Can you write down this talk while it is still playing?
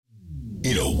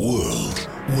In a world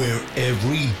where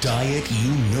every diet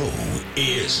you know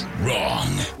is wrong.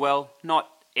 Well, not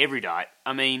every diet.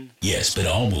 I mean... Yes, but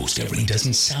almost every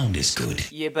doesn't sound as good.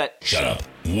 Yeah, but... Shut up.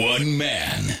 One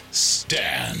man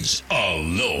stands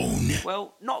alone.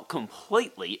 Well, not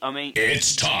completely. I mean...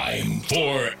 It's time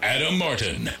for Adam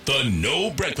Martin, the No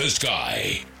Breakfast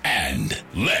Guy. And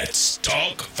let's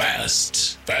talk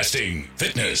fast. Fasting,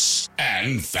 fitness,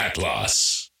 and fat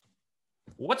loss.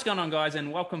 What's going on, guys,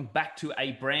 and welcome back to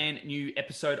a brand new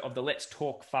episode of the Let's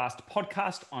Talk Fast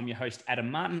podcast. I'm your host,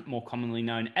 Adam Martin, more commonly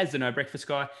known as the No Breakfast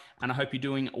Guy, and I hope you're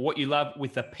doing what you love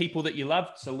with the people that you love.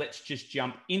 So let's just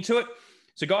jump into it.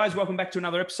 So, guys, welcome back to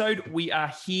another episode. We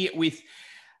are here with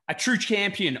a true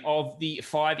champion of the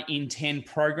 5 in 10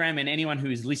 program, and anyone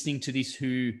who is listening to this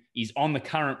who is on the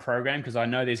current program, because I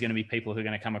know there's going to be people who are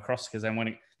going to come across because they're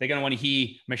going to want to hear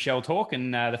Michelle talk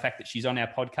and the fact that she's on our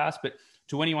podcast. But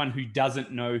to anyone who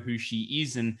doesn't know who she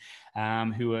is and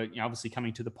who are obviously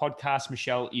coming to the podcast,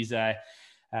 Michelle is a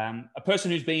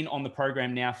person who's been on the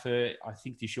program now for, I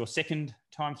think this is your second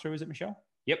time through, is it, Michelle?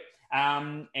 Yep.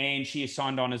 And she is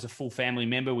signed on as a full family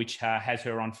member, which has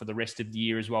her on for the rest of the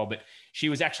year as well. But she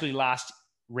was actually last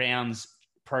round's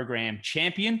program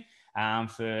champion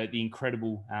for the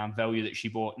incredible value that she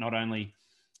brought, not only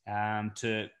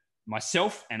to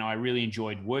myself, and I really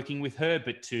enjoyed working with her,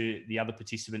 but to the other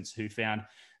participants who found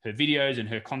her videos and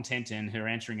her content and her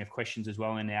answering of questions as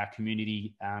well in our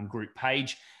community group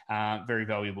page very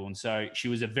valuable. And so she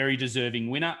was a very deserving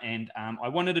winner. And I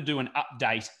wanted to do an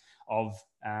update of,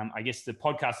 I guess, the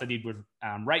podcast I did with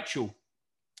Rachel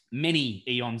many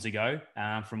eons ago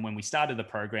from when we started the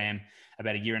program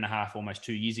about 1.5 years, almost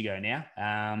 2 years ago now.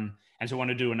 And so I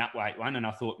wanted to do an update one, and I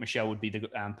thought Michelle would be the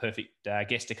perfect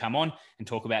guest to come on and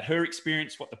talk about her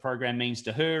experience, what the program means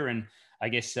to her, and I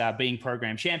guess being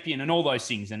program champion and all those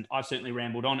things. And I've certainly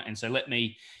rambled on, and so let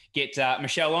me get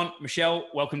Michelle on. Michelle,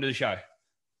 welcome to the show.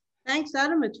 Thanks,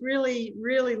 Adam. It's really,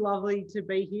 really lovely to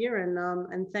be here,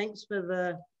 and thanks for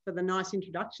the nice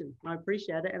introduction. I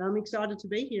appreciate it, and I'm excited to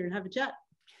be here and have a chat.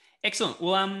 Excellent.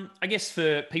 Well, I guess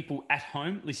for people at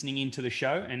home listening into the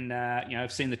show and,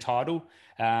 I've seen the title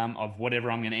of whatever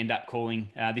I'm going to end up calling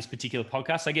this particular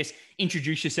podcast, I guess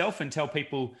introduce yourself and tell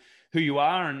people who you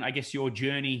are and I guess your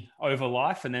journey over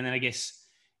life. And then I guess,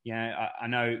 I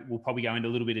know we'll probably go into a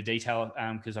little bit of detail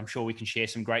because I'm sure we can share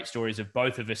some great stories of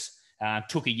both of us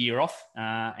took a year off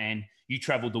and you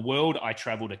traveled the world, I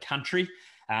traveled a country.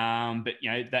 But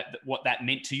that what that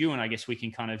meant to you, and I guess we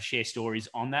can kind of share stories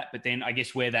on that. But then I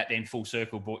guess where that then full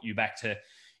circle brought you back to,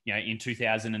 in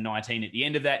 2019 at the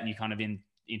end of that, and you kind of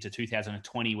into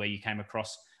 2020 where you came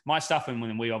across my stuff, and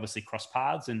when we obviously crossed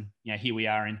paths, and here we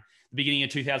are in the beginning of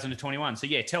 2021. So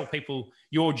tell people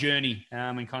your journey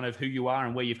and kind of who you are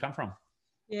and where you've come from.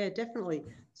 Yeah, definitely.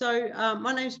 So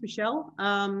my name's Michelle.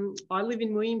 I live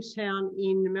in Williamstown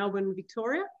in Melbourne,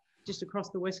 Victoria, just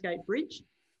across the Westgate Bridge.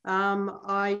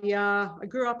 I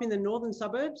grew up in the northern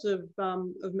suburbs of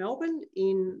Melbourne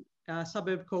in a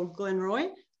suburb called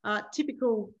Glenroy.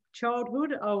 Typical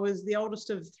childhood. I was the oldest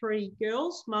of 3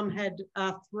 girls. Mum had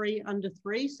 3 under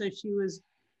 3, so she was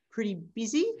pretty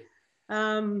busy.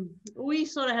 We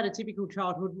sort of had a typical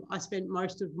childhood. I spent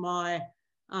most of my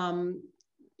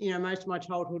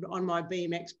childhood on my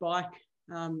BMX bike,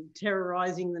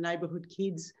 terrorizing the neighbourhood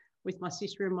kids with my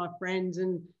sister and my friends,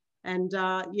 and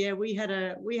we had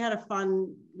a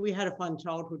fun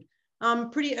childhood.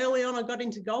 Pretty early on, I got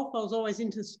into golf. I was always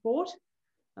into sport.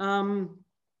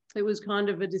 It was kind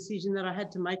of a decision that I had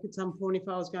to make at some point if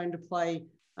I was going to play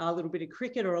a little bit of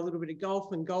cricket or a little bit of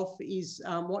golf. And golf is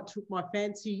what took my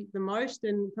fancy the most.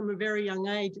 And from a very young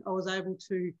age, I was able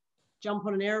to jump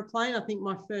on an aeroplane. I think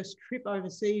my first trip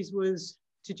overseas was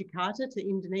to Jakarta, to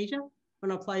Indonesia,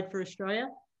 when I played for Australia.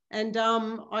 And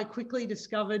I quickly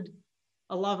discovered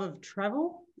a love of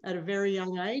travel at a very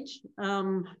young age.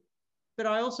 But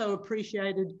I also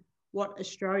appreciated what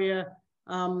Australia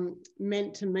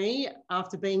meant to me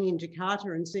after being in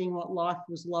Jakarta and seeing what life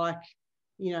was like,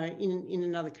 in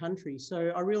another country.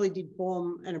 So I really did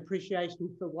form an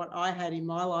appreciation for what I had in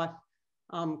my life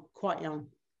quite young.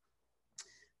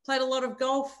 Played a lot of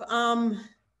golf.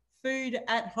 Food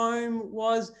at home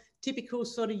was typical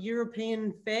sort of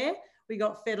European fare. We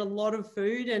got fed a lot of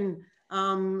food and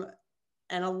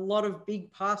a lot of big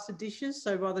pasta dishes.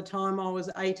 So by the time I was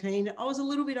 18, I was a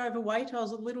little bit overweight. I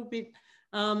was a little bit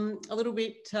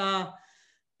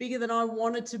bigger than I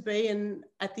wanted to be. And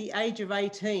at the age of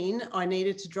 18, I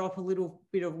needed to drop a little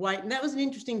bit of weight. And that was an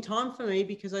interesting time for me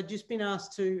because I'd just been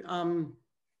asked to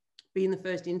be in the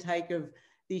first intake of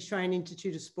the Australian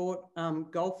Institute of Sport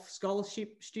golf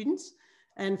scholarship students.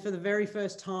 And for the very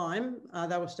first time,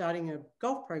 they were starting a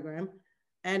golf program.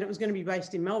 and it was going to be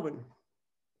based in Melbourne.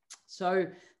 So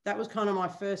that was kind of my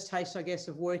first taste, I guess,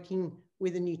 of working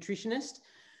with a nutritionist.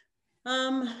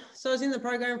 So I was in the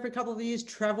program for a couple of years,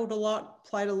 traveled a lot,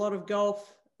 played a lot of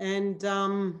golf, and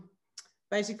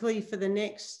basically for the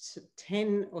next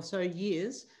 10 or so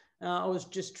years, I was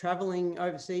just traveling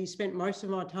overseas, spent most of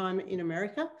my time in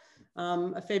America,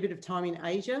 a fair bit of time in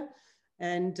Asia.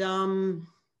 And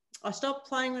I stopped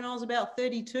playing when I was about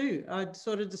 32. I'd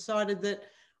sort of decided that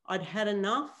I'd had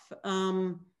enough,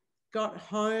 got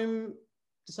home,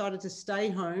 decided to stay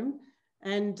home.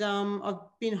 And I've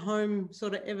been home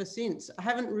sort of ever since. I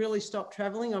haven't really stopped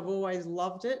traveling. I've always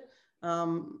loved it.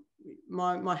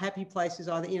 My happy place is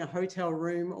either in a hotel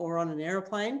room or on an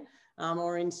aeroplane,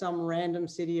 or in some random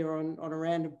city or on a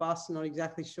random bus, not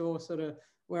exactly sure sort of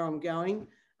where I'm going,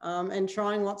 and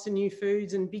trying lots of new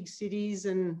foods and big cities.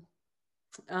 And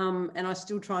I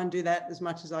still try and do that as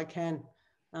much as I can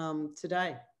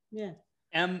today. Yeah.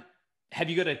 Have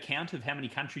you got a count of how many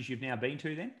countries you've now been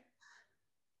to then?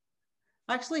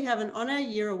 I actually haven't. On our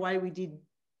year away,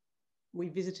 we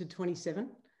visited 27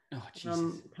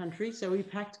 countries. So we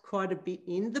packed quite a bit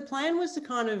in. The plan was to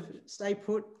kind of stay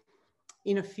put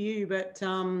in a few, but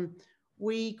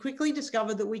we quickly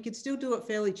discovered that we could still do it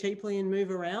fairly cheaply and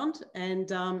move around.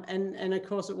 And of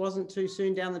course, it wasn't too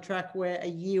soon down the track where a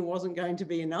year wasn't going to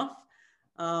be enough.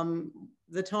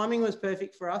 The timing was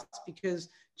perfect for us because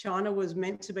China was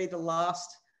meant to be the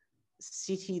last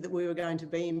city that we were going to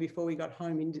be in before we got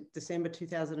home in December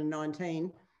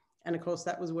 2019. And of course,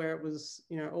 that was where it was,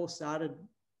 all started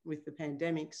with the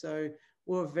pandemic. So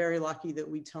we were very lucky that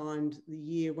we timed the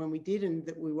year when we did and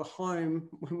that we were home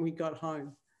when we got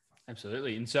home.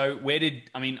 Absolutely. And so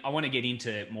I want to get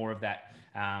into more of that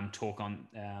talk on,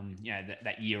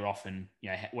 that year off and,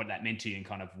 what that meant to you and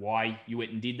kind of why you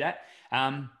went and did that.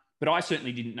 But I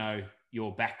certainly didn't know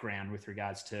your background with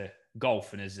regards to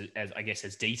golf. And as I guess,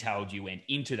 as detailed you went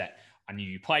into that, I knew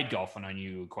you played golf and I knew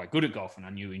you were quite good at golf and I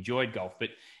knew you enjoyed golf. But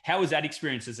how was that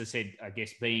experience, as I said, I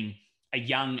guess being a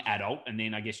young adult and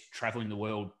then I guess traveling the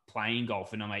world playing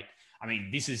golf? And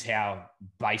this is how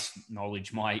base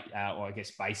knowledge my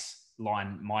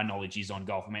knowledge is on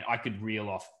golf. I could reel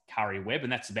off Curry Webb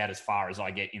and that's about as far as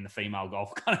I get in the female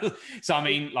golf kind of. So,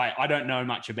 I don't know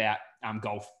much about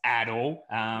golf at all.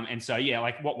 And so,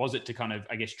 what was it to kind of,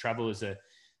 I guess, travel as a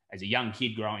young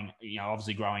kid growing,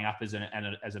 obviously growing up as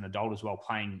an adult as well,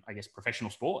 playing, I guess, professional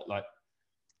sport?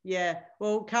 Yeah,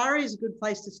 well, Kari is a good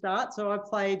place to start. So I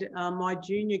played my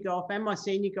junior golf and my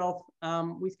senior golf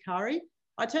with Kari.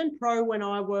 I turned pro when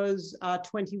I was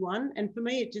 21, and for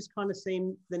me, it just kind of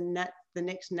seemed the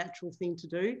next natural thing to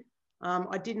do.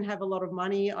 I didn't have a lot of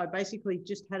money. I basically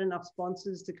just had enough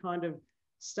sponsors to kind of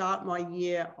start my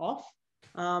year off.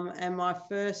 And my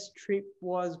first trip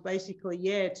was basically,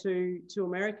 to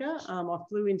America. I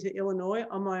flew into Illinois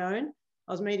on my own.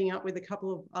 I was meeting up with a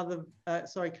couple of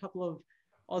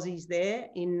Aussies there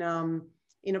in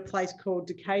a place called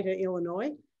Decatur, Illinois.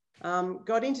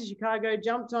 Got into Chicago,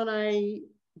 jumped on a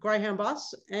Greyhound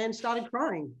bus and started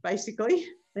crying, basically.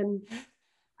 And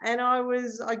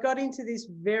I got into this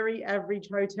very average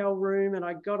hotel room and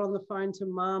I got on the phone to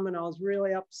Mum and I was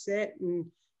really upset. And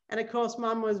of course,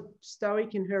 Mum was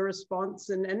stoic in her response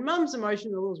and Mum's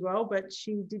emotional as well, but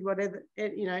she did whatever,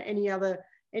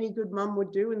 any good mum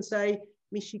would do and say,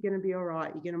 Miss, you're going to be all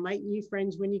right. You're going to make new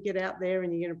friends when you get out there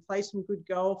and you're going to play some good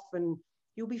golf and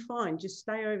you'll be fine. Just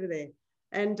stay over there.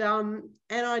 And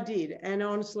I did. And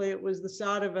honestly, it was the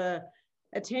start of a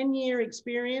 10-year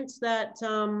experience that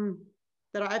I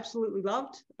absolutely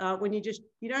loved. When you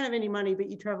don't have any money, but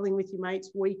you're traveling with your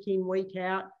mates week in, week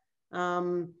out.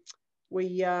 It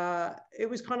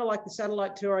was kind of like the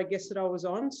satellite tour, I guess, that I was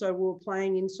on. So we were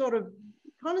playing in sort of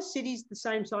kind of cities the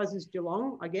same size as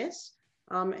Geelong, I guess.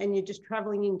 And you're just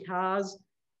traveling in cars.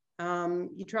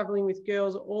 You're traveling with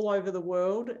girls all over the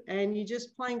world and you're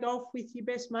just playing golf with your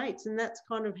best mates. And that's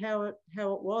kind of how it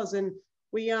was. And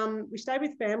we stayed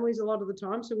with families a lot of the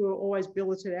time. So we were always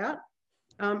billeted out.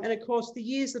 And of course, the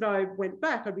years that I went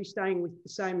back, I'd be staying with the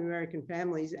same American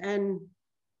families. And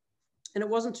it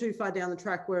wasn't too far down the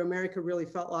track where America really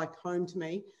felt like home to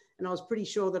me. And I was pretty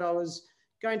sure that I was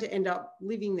going to end up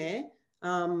living there,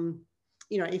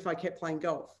 if I kept playing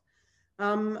golf.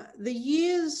 The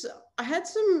years, I had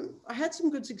some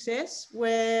good success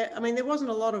where, there wasn't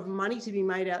a lot of money to be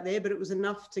made out there, but it was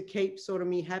enough to keep sort of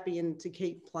me happy and to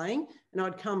keep playing. And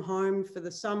I'd come home for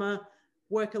the summer,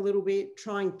 work a little bit,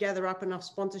 try and gather up enough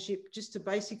sponsorship just to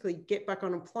basically get back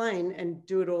on a plane and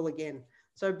do it all again.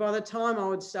 So by the time I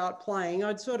would start playing,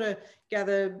 I'd sort of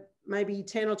gather maybe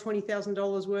 $10,000 or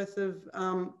 $20,000 worth of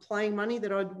playing money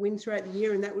that I'd win throughout the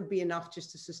year, and that would be enough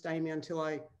just to sustain me until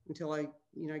I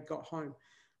got home.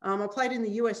 I played in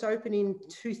the US Open in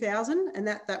 2000, and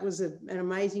that was an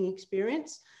amazing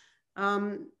experience.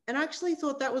 And I actually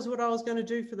thought that was what I was going to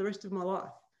do for the rest of my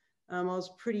life. I was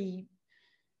pretty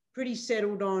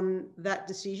settled on that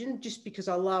decision just because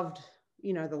I loved,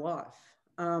 the life.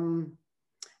 And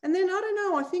then I don't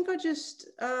know, I think I just,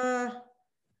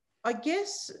 I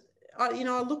guess,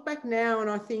 I look back now and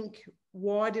I think,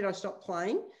 why did I stop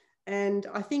playing? And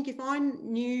I think if I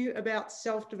knew about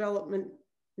self-development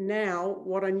now,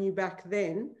 what I knew back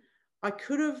then, I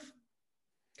could have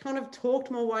kind of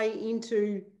talked my way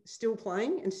into still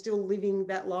playing and still living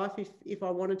that life if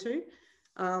I wanted to.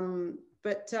 I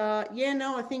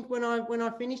think when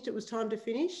I finished, it was time to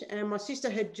finish. And my sister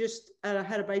had just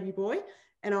had a baby boy,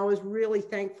 and I was really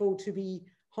thankful to be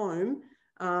home.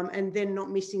 And then not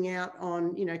missing out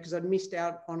on, because I'd missed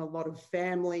out on a lot of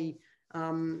family,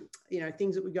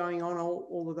 things that were going on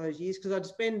all of those years, because I'd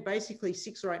spend basically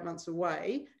 6 or 8 months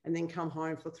away and then come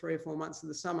home for 3 or 4 months of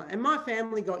the summer. And my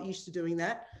family got used to doing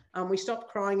that. We stopped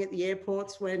crying at the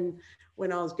airports when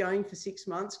I was going for 6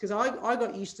 months, because I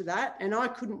got used to that, and I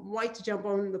couldn't wait to jump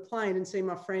on the plane and see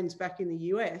my friends back in the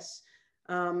US.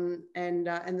 And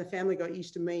the family got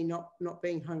used to me not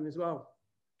being home as well.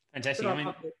 Fantastic.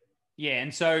 Yeah,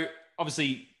 and so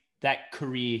obviously that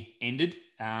career ended,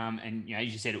 and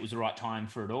as you said, it was the right time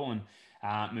for it all, and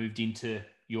moved into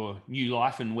your new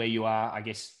life and where you are, I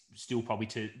guess, still probably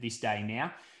to this day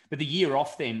now. But the year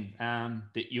off then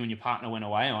that you and your partner went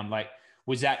away on,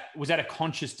 was that a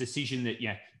conscious decision that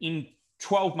in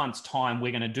 12 months' time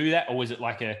we're going to do that, or was it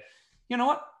like a, you know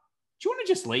what, do you want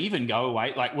to just leave and go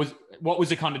away? What was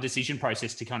the kind of decision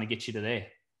process to kind of get you to there?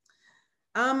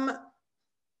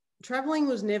 Traveling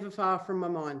was never far from my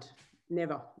mind,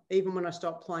 never. Even when I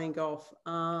stopped playing golf,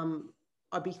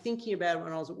 I'd be thinking about it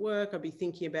when I was at work. I'd be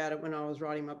thinking about it when I was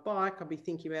riding my bike. I'd be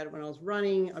thinking about it when I was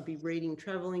running. I'd be reading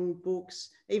traveling books.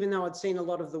 Even though I'd seen a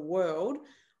lot of the world,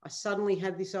 I suddenly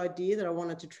had this idea that I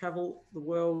wanted to travel the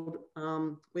world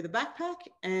with a backpack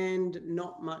and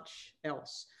not much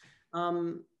else.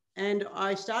 And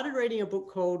I started reading a book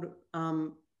called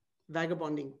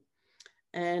Vagabonding.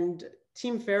 And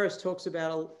Tim Ferriss talks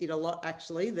about it a lot,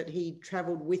 actually, that he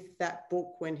traveled with that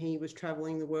book when he was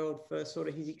traveling the world for sort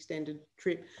of his extended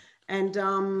trip. And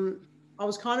I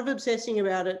was kind of obsessing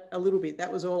about it a little bit.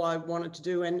 That was all I wanted to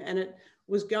do. And it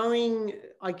was going,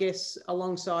 I guess,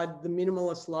 alongside the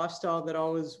minimalist lifestyle that I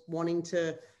was wanting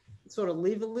to sort of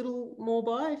live a little more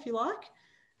by, if you like.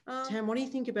 Tam, what do you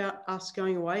think about us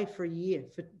going away for a year?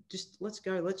 Let's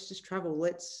go, let's just travel.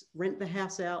 Let's rent the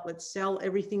house out. Let's sell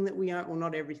everything that we own. Well,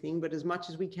 not everything, but as much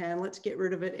as we can. Let's get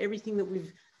rid of it. Everything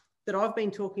that I've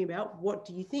been talking about. What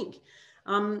do you think?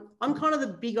 I'm kind of the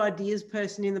big ideas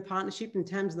person in the partnership, and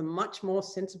Tam's the much more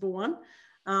sensible one.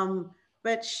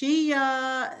 But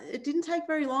it didn't take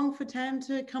very long for Tam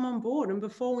to come on board. And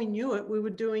before we knew it, we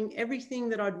were doing everything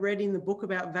that I'd read in the book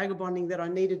about vagabonding that I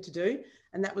needed to do.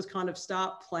 And that was kind of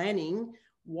start planning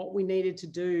what we needed to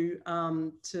do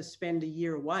to spend a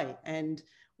year away. And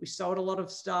we sold a lot of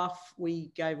stuff.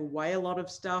 We gave away a lot of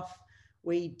stuff.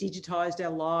 We digitized our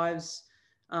lives.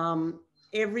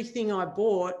 Everything I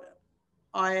bought,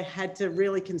 I had to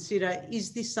really consider,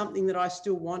 is this something that I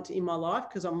still want in my life?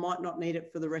 Because I might not need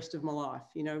it for the rest of my life.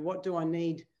 What do I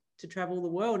need to travel the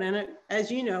world? And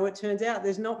as you know, it turns out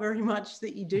there's not very much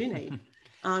that you do need.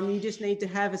 You just need to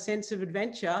have a sense of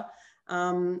adventure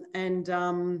and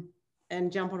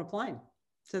jump on a plane.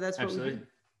 So that's what Absolutely. we do.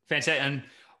 Fantastic. And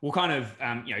we'll kind of,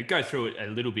 go through it a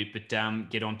little bit, but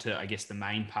get on to, I guess, the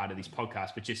main part of this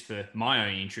podcast. But just for my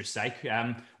own interest's sake,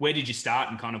 where did you start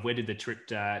and kind of where did the trip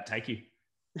take you?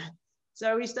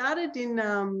 So we started in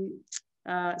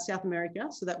South America.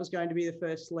 So that was going to be the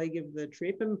first leg of the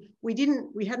trip. And we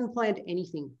hadn't planned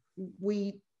anything.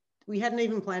 We hadn't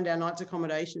even planned our night's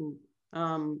accommodation.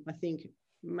 I think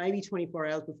maybe 24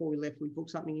 hours before we left, we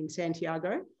booked something in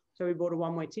Santiago. So we bought a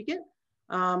one-way ticket.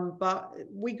 But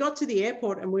we got to the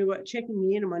airport and we were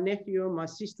checking in, and my nephew and my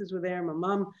sisters were there and my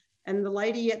mum. And the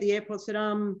lady at the airport said,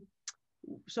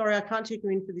 sorry, I can't check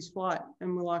you in for this flight.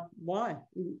 And we're like, why?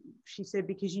 And she said,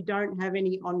 because you don't have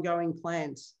any ongoing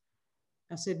plans.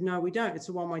 I said, no, we don't. It's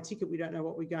a one-way ticket. We don't know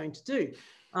what we're going to do.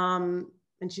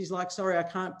 And she's like, sorry, I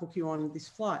can't book you on this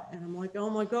flight. And I'm like, oh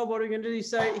my God, what are we going to do?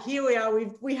 So here we are.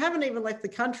 We haven't even left the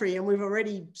country and we've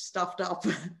already stuffed up.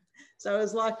 So I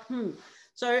was like,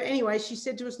 So anyway, she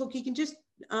said to us, look, you can just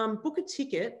book a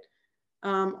ticket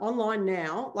online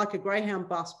now, like a Greyhound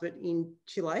bus, but in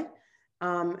Chile,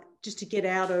 just to get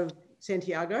out of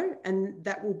Santiago, and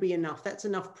that will be enough. That's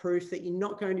enough proof that you're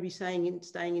not going to be staying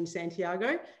in Santiago,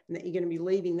 and that you're going to be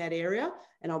leaving that area,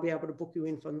 and I'll be able to book you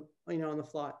in for, on the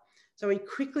flight. So we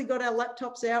quickly got our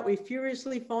laptops out. We're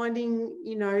furiously finding,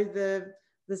 the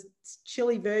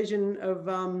chilly version of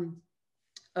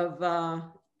a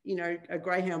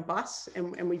Greyhound bus,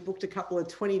 and we booked a couple of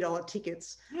 $20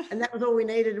 tickets, and that was all we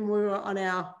needed, and we were on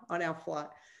our flight.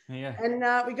 Yeah. And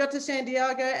we got to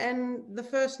Santiago, and the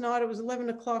first night, it was 11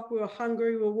 o'clock. We were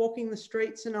hungry. We were walking the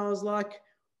streets, and I was like,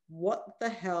 what the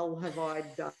hell have I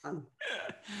done?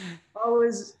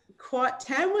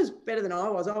 Tam was better than I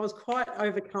was. I was quite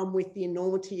overcome with the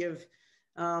enormity of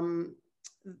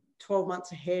 12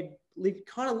 months ahead,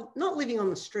 kind of not living on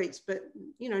the streets, but,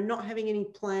 not having any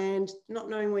plans, not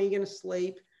knowing where you're going to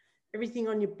sleep, everything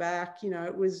on your back.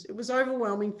 It was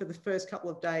overwhelming for the first couple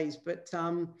of days, but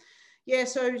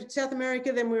so South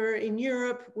America, then we were in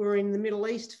Europe, we were in the Middle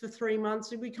East for 3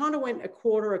 months. We kind of went a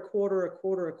quarter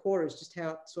is just how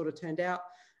it sort of turned out.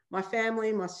 My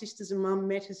family, my sisters and mum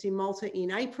met us in Malta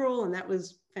in April, and that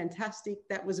was fantastic.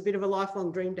 That was a bit of a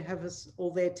lifelong dream to have us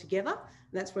all there together.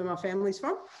 And that's where my family's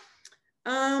from.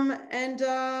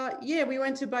 We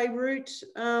went to Beirut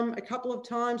a couple of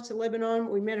times, to Lebanon.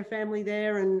 We met a family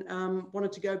there and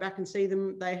wanted to go back and see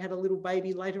them. They had a little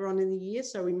baby later on in the year,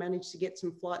 so we managed to get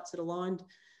some flights that aligned.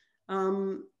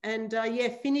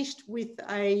 Finished with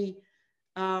a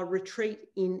retreat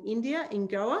in India, in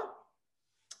Goa,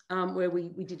 where we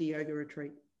did a yoga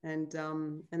retreat, and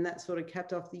that sort of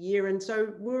capped off the year. And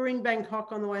so we were in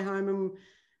Bangkok on the way home, and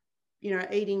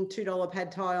eating $2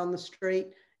 pad thai on the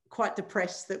street, quite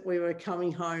depressed that we were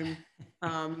coming home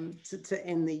to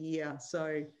end the year.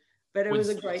 So, but it was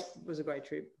a great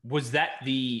trip. Was that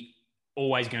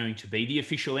always going to be the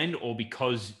official end, or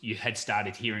because you had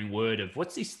started hearing word of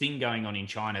what's this thing going on in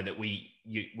China that we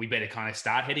better kind of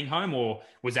start heading home, or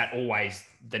was that always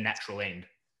the natural end?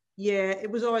 Yeah,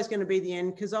 it was always going to be the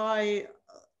end, because I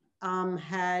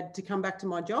had to come back to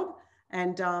my job,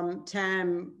 and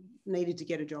Tam needed to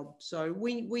get a job. So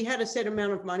we had a set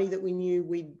amount of money that we knew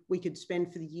we could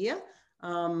spend for the year.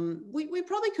 We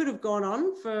probably could have gone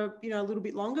on for a little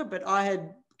bit longer, but I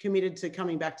had committed to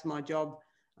coming back to my job,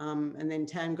 and then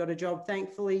Tam got a job,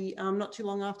 thankfully, not too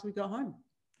long after we got home.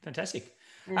 Fantastic.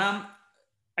 Yeah.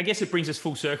 I guess it brings us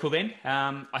full circle then.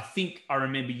 I think I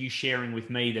remember you sharing with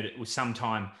me that it was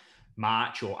sometime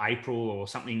March or April or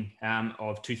something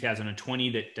of 2020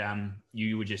 that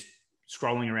you were just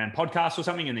scrolling around podcasts or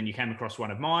something, and then you came across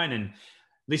one of mine and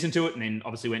listened to it, and then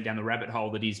obviously went down the rabbit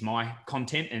hole that is my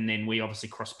content. And then we obviously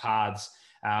crossed paths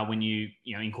when you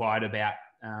inquired about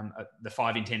the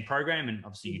 5 in 10 program, and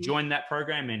obviously you joined that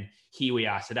program, and here we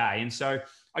are today. And so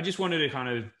I just wanted to kind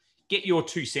of get your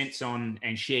 2 cents on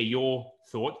and share your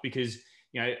thoughts, because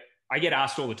I get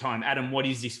asked all the time, Adam, what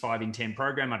is this 5 in 10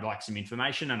 program? I'd like some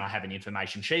information, and I have an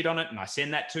information sheet on it, and I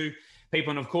send that to people.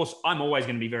 And of course, I'm always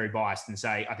going to be very biased and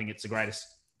say, I think it's the greatest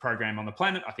program on the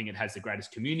planet. I think it has the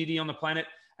greatest community on the planet.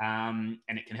 And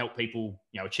it can help people,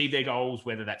 achieve their goals,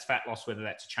 whether that's fat loss, whether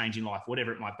that's a change in life,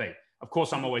 whatever it might be. Of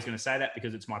course, I'm always going to say that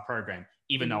because it's my program,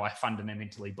 even though I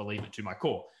fundamentally believe it to my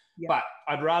core. Yeah. But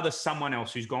I'd rather someone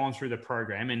else who's gone through the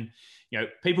program, and,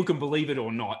 people can believe it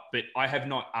or not, but I have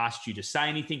not asked you to say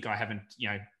anything. I haven't,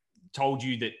 told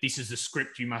you that this is the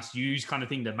script you must use, kind of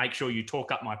thing, to make sure you talk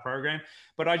up my program.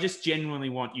 But I just genuinely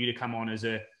want you to come on as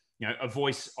a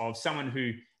voice of someone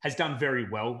who has done very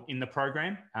well in the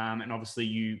program. And obviously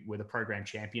you were the program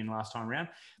champion last time around,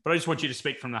 but I just want you to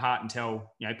speak from the heart and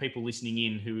tell, people listening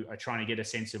in who are trying to get a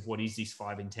sense of what is this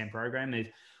 5 in 10 program.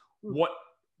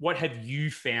 What have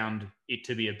you found it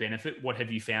to be a benefit? What have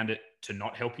you found it to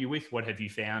not help you with? What have you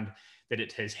found that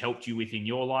it has helped you with in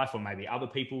your life, or maybe other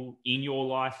people in your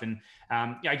life? And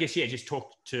I guess, just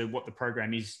talk to what the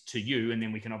program is to you, and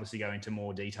then we can obviously go into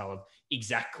more detail of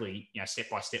exactly, step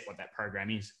by step what that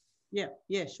program is. Yeah,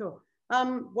 sure.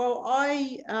 Well,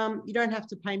 you don't have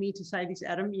to pay me to say this,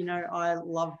 Adam. I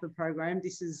love the program.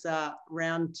 This is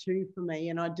round 2 for me,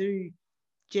 and I do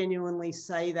genuinely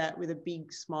say that with a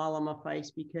big smile on my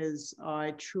face, because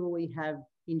I truly have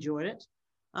enjoyed it.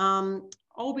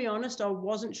 I'll be honest, I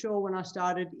wasn't sure when I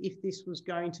started if this was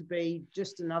going to be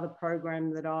just another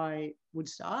program that I would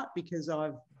start, because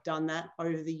I've done that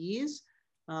over the years,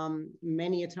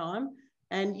 many a time.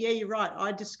 And yeah, you're right.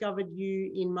 I discovered you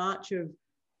in March of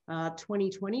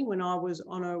 2020 when I was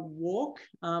on a walk.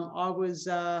 I was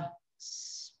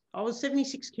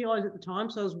 76 kilos at the time,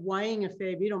 so I was weighing a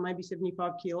fair bit, or maybe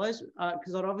 75 kilos,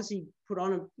 because I'd obviously put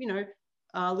on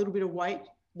a little bit of weight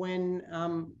when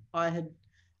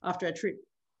after our trip.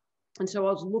 And so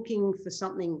I was looking for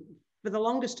something. For the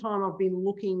longest time, I've been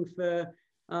looking for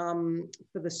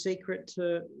for the secret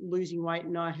to losing weight,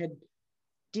 and I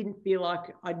didn't feel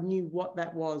like I knew what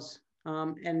that was.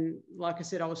 And like I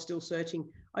said, I was still searching.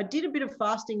 I did a bit of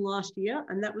fasting last year,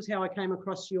 and that was how I came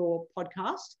across your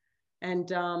podcast.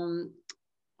 And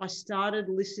I started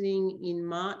listening in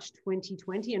March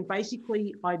 2020, and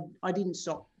basically I didn't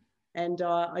stop. And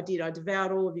I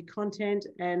devoured all of your content,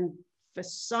 and for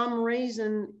some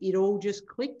reason it all just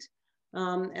clicked.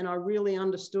 And I really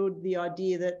understood the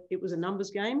idea that it was a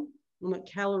numbers game, and that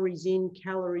calories in,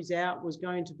 calories out was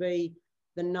going to be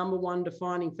the number one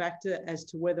defining factor as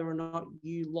to whether or not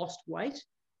you lost weight.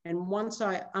 And once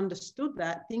I understood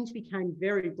that, things became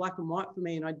very black and white for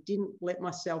me, and I didn't let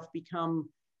myself become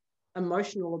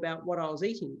emotional about what I was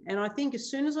eating. And I think as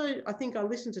soon as I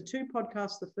listened to 2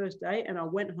 podcasts the first day, and I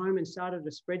went home and started a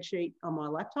spreadsheet on my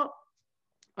laptop,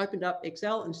 opened up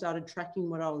Excel and started tracking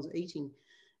what I was eating.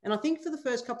 And I think for the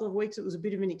first couple of weeks, it was a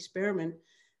bit of an experiment.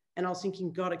 And I was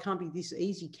thinking, God, it can't be this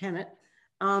easy, can it?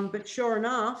 But sure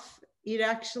enough, it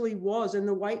actually was. And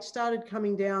the weight started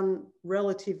coming down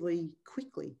relatively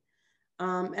quickly.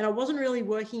 And I wasn't really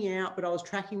working out, but I was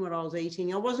tracking what I was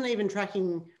eating. I wasn't even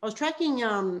tracking, I was tracking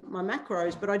my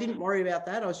macros, but I didn't worry about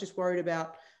that. I was just worried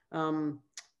about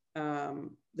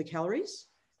the calories.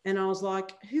 And I was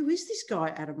like, who is this guy,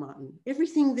 Adam Martin?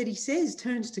 Everything that he says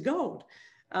turns to gold.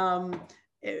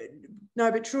 No,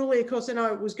 but truly, of course, then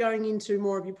I was going into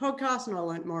more of your podcast, and I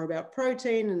learned more about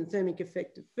protein and the thermic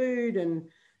effect of food, and,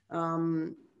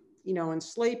 and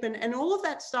sleep, and all of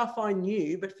that stuff I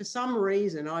knew, but for some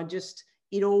reason,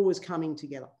 it all was coming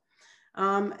together.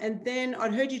 And then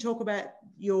I'd heard you talk about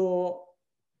your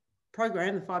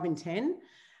program, the 5 in 10,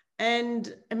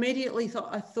 and immediately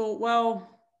I thought,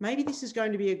 well, maybe this is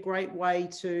going to be a great way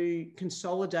to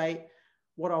consolidate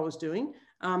what I was doing.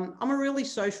 I'm a really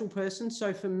social person,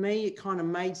 so for me, it kind of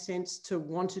made sense to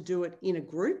want to do it in a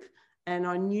group. And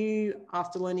I knew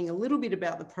after learning a little bit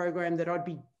about the program that I'd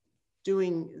be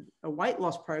doing a weight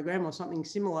loss program or something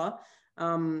similar,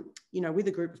 with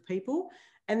a group of people.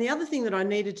 And the other thing that I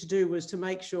needed to do was to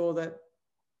make sure that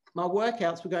my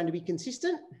workouts were going to be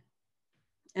consistent.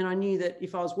 And I knew that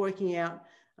if I was working out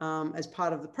as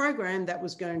part of the program, that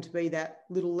was going to be that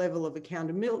little level of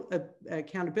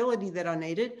accountability that I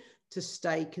needed to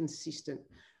stay consistent.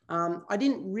 I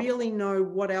didn't really know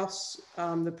what else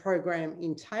the program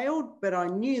entailed, but I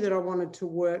knew that I wanted to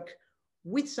work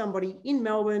with somebody in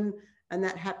Melbourne, and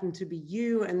that happened to be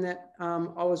you, and that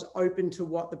I was open to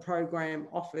what the program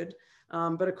offered.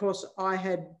 But of course, I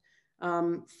had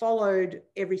followed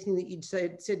everything that you'd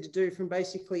said to do from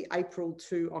basically April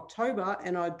to October,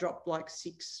 and I dropped like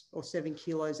 6 or 7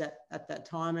 kilos at that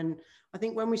time. And I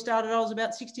think when we started, I was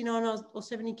about 69 or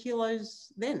 70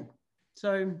 kilos then.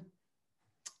 So,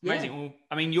 yeah. Amazing. Well,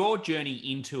 I mean, your journey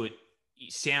into it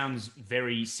sounds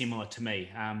very similar to me.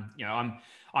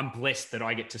 I'm blessed that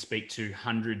I get to speak to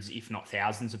hundreds, if not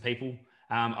thousands of people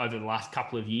over the last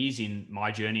couple of years in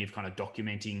my journey of kind of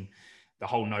documenting the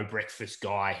whole No Breakfast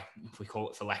Guy, if we call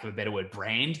it for lack of a better word,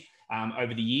 brand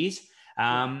over the years.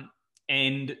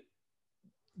 And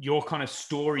your kind of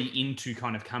story into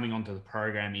kind of coming onto the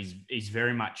program is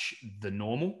very much the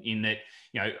normal, in that,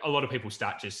 a lot of people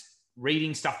start just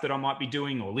reading stuff that I might be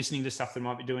doing, or listening to stuff that I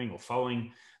might be doing, or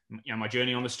following, my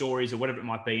journey on the stories, or whatever it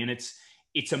might be. And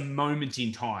it's a moment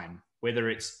in time, whether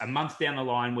it's a month down the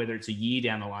line, whether it's a year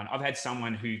down the line. I've had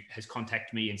someone who has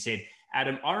contacted me and said,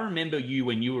 Adam, I remember you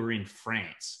when you were in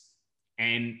France.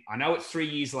 And I know it's 3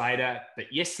 years later,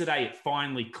 but yesterday it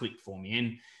finally clicked for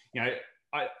me. And,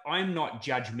 I'm not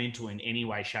judgmental in any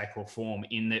way, shape or form,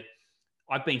 in that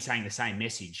I've been saying the same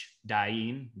message day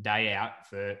in, day out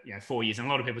for 4 years. And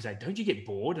a lot of people say, don't you get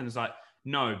bored? And it's like,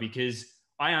 no, because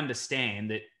I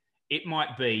understand that it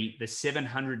might be the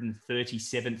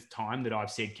 737th time that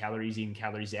I've said calories in,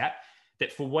 calories out,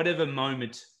 that for whatever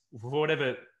moment, for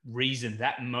whatever reason,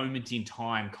 that moment in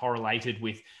time correlated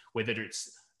with whether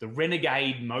it's the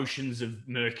renegade motions of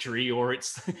Mercury, or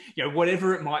it's,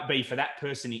 whatever it might be for that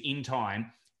person in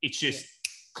time, it's just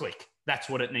click. That's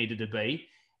what it needed to be.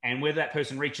 And whether that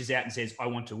person reaches out and says, I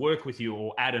want to work with you,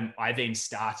 or Adam, I then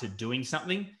started doing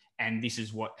something and this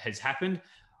is what has happened.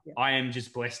 Yeah. I am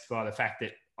just blessed by the fact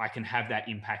that I can have that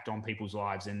impact on people's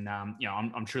lives. And,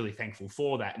 I'm truly thankful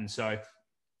for that. And so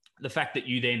the fact that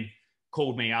you then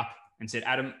called me up and said,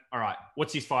 Adam, all right,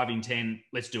 what's this 5 in 10?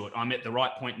 Let's do it. I'm at the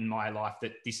right point in my life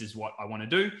that this is what I want to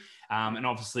do. And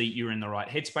obviously you're in the right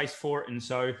headspace for it. And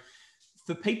so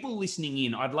for people listening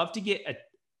in, I'd love to get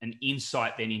an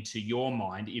insight then into your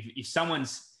mind. If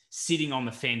someone's sitting on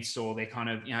the fence, or they're kind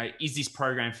of, is this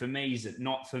program for me? Is it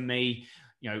not for me?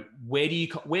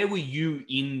 Where were you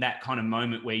in that kind of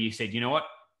moment where you said, you know what,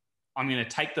 I'm going to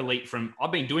take the leap from,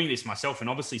 I've been doing this myself and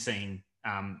obviously seeing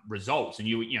results, and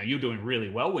you're doing really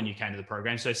well when you came to the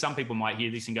program. So some people might hear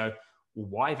this and go, well,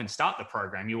 why even start the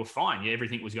program? You were fine. Yeah,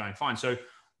 everything was going fine. So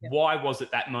why was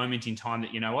it that moment in time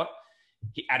that, you know what,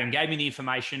 Adam gave me the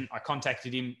information, I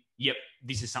contacted him. Yep,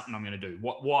 this is something I'm going to do.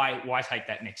 Why take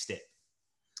that next step?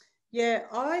 Yeah,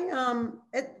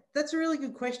 that's a really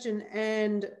good question,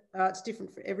 and it's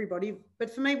different for everybody.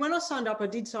 But for me, when I signed up, I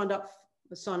did sign up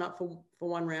for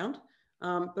one round,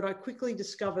 but I quickly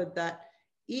discovered that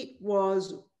it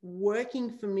was working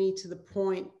for me to the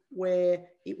point where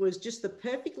it was just the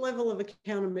perfect level of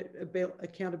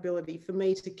accountability for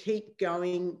me to keep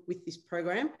going with this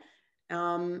program.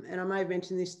 And I may have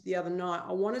mentioned this the other night.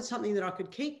 I wanted something that I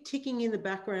could keep ticking in the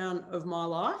background of my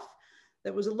life.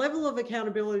 That was a level of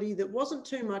accountability that wasn't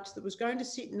too much, that was going to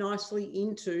sit nicely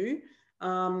into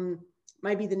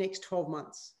maybe the next 12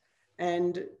 months.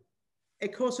 And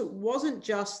of course, it wasn't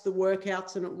just the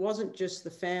workouts and it wasn't just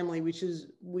the family,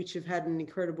 which have had an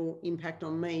incredible impact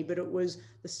on me, but it was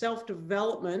the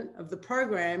self-development of the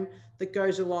program that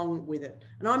goes along with it.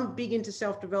 And I'm big into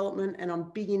self-development and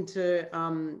I'm big into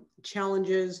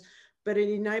challenges, but it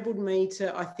enabled me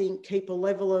to, I think, keep a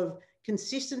level of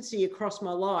consistency across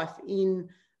my life in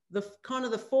the kind of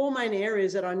the four main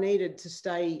areas that I needed to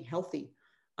stay healthy.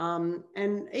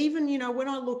 And even, when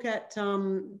I look at,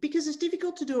 because it's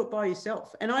difficult to do it by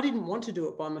yourself, and I didn't want to do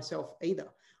it by myself either.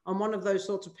 I'm one of those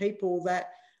sorts of people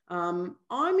that I'm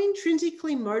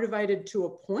intrinsically motivated to a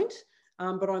point,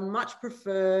 but I much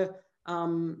prefer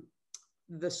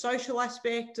the social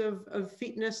aspect of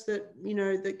fitness that,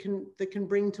 that can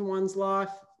bring to one's life,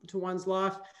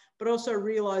 but also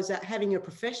realize that having a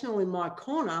professional in my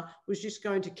corner was just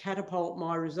going to catapult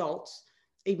my results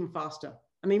even faster.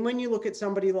 I mean, when you look at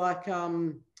somebody like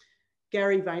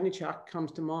Gary Vaynerchuk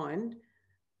comes to mind,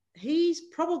 he's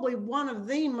probably one of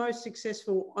the most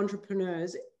successful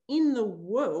entrepreneurs in the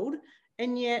world.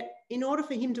 And yet, in order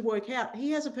for him to work out, he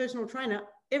has a personal trainer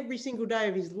every single day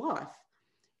of his life.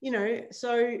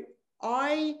 So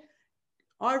I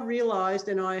realized,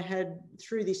 and I had,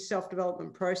 through this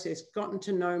self-development process, gotten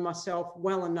to know myself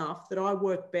well enough that I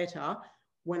work better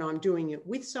when I'm doing it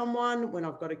with someone, when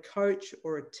I've got a coach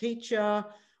or a teacher,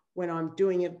 when I'm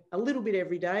doing it a little bit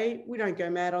every day. We don't go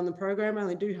mad on the program. I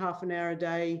only do half an hour a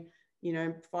day,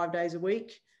 5 days a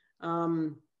week.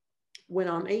 When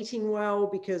I'm eating well,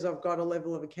 because I've got a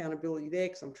level of accountability there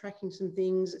because I'm tracking some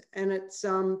things. And it's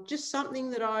just something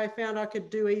that I found I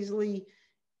could do easily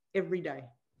every day.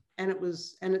 And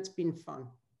it's been fun.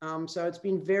 So it's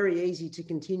been very easy to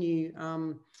continue.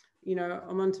 I'm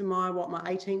onto my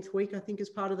 18th week, I think, as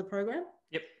part of the program.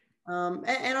 Yep.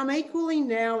 And I'm equally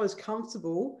now as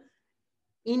comfortable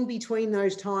in between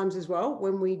those times as well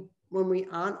when we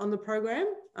aren't on the program,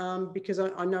 because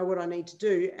I know what I need to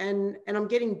do, and I'm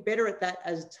getting better at that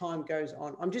as time goes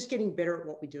on. I'm just getting better at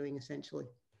what we're doing, essentially.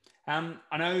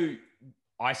 I know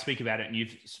I speak about it, and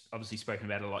you've obviously spoken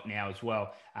about it a lot now as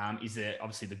well, is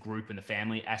obviously the group and the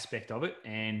family aspect of it.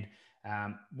 And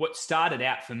what started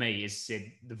out for me is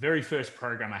the very first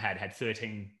program I had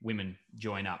 13 women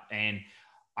join up. And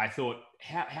I thought,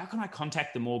 how can I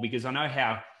contact them all? Because I know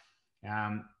how,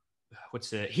 what's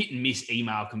the hit and miss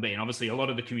email can be. And obviously a lot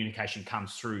of the communication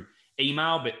comes through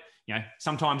email, but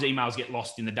sometimes emails get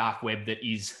lost in the dark web that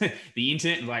is the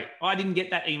internet. Like, I didn't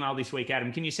get that email this week,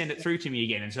 Adam. Can you send it through to me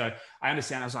again? And so I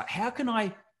understand. I was like, how can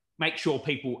I make sure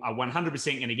people are 100%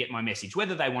 going to get my message?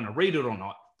 Whether they want to read it or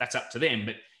not, that's up to them.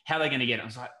 But how are they going to get it? I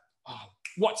was like, oh,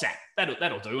 WhatsApp,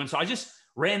 that'll do. And so I just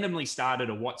randomly started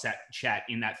a WhatsApp chat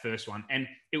in that first one. And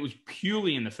it was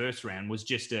purely in the first round was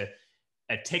just a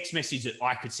text message that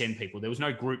I could send people. There was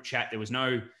no group chat. There was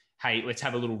no, hey, let's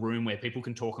have a little room where people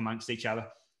can talk amongst each other.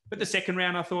 But the second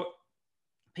round, I thought,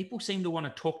 people seem to want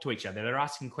to talk to each other. They're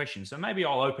asking questions. So maybe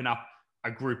I'll open up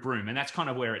a group room. And that's kind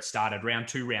of where it started, round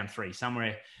 2, round 3,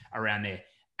 somewhere around there.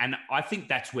 And I think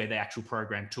that's where the actual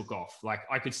program took off. Like,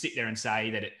 I could sit there and say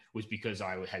that it was because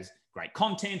I has great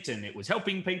content and it was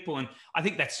helping people. And I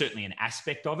think that's certainly an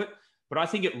aspect of it. But I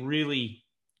think it really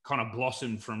kind of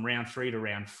blossomed from round 3 to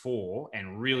round 4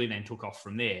 and really then took off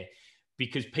from there,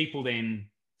 because people then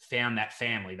found that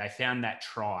family, they found that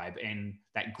tribe and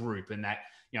that group. And that,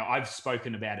 I've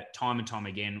spoken about it time and time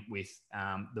again with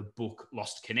the book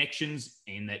Lost Connections,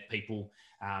 in that people,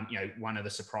 one of the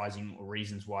surprising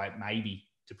reasons why maybe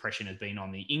depression has been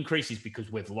on the increase is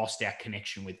because we've lost our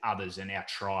connection with others and our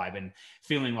tribe, and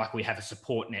feeling like we have a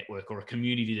support network or a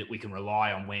community that we can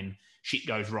rely on when shit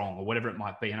goes wrong or whatever it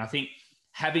might be. And I think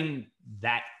having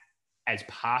that as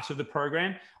part of the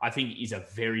program, I think is a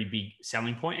very big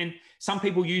selling point. And some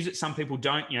people use it, some people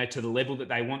don't, to the level that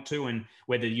they want to. And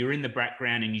whether you're in the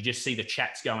background and you just see the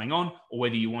chats going on, or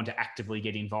whether you want to actively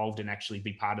get involved and actually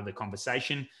be part of the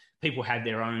conversation, people have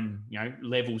their own,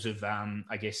 levels of,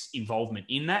 involvement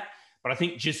in that. But I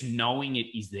think just knowing it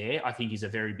is there, I think is a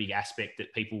very big aspect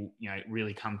that people,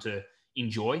 really come to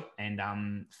enjoy and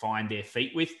find their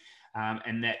feet with.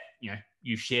 And that,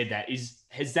 you've shared that.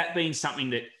 Has that been something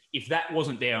that, if that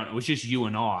wasn't there and it was just you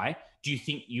and I, do you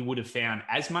think you would have found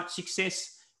as much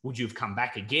success? Would you have come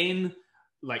back again?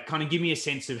 Like, kind of give me a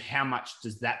sense of how much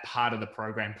does that part of the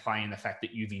program play in the fact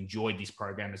that you've enjoyed this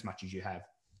program as much as you have?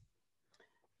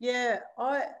 Yeah,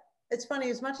 it's funny,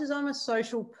 as much as I'm a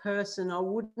social person, I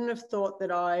wouldn't have thought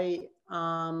that I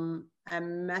am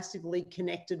massively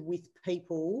connected with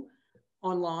people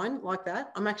online like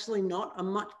that. I'm actually not.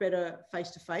 I'm much better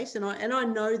face-to-face. And I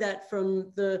know that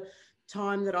from the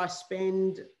time that I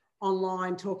spend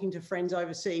online talking to friends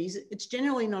overseas. It's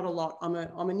generally not a lot. I'm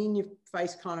an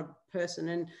in-your-face kind of person.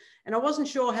 And I wasn't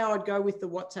sure how I'd go with the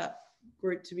WhatsApp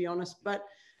group, to be honest. But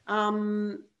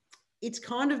it's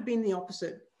kind of been the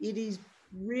opposite. It is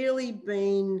really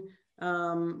been,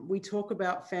 we talk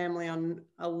about family on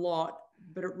a lot,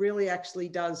 but it really actually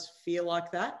does feel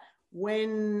like that.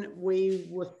 When we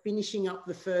were finishing up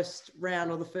the first round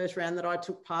that I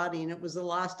took part in, it was the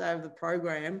last day of the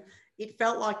program. It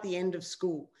felt like the end of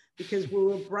school because we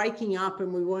were breaking up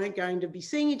and we weren't going to be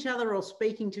seeing each other or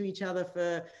speaking to each other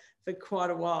for quite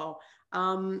a while.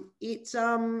 It's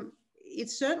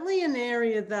certainly an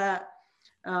area that,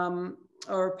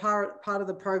 or a part of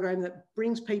the program that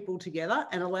brings people together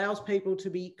and allows people to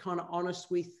be kind of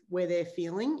honest with where they're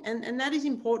feeling. And that is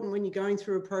important when you're going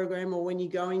through a program or when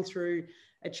you're going through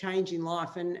a change in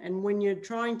life. And when you're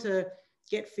trying to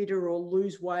get fitter or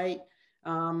lose weight,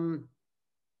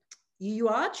 you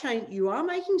are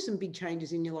making some big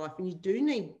changes in your life and you do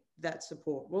need that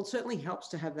support. Well, it certainly helps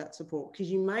to have that support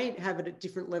because you may have it at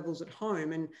different levels at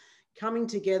home, and coming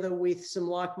together with some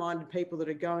like-minded people that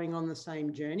are going on the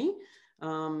same journey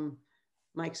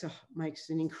makes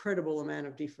an incredible amount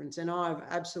of difference. And I've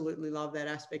absolutely loved that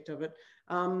aspect of it.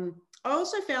 I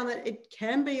also found that it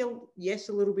can be, a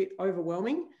little bit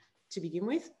overwhelming to begin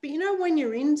with, but when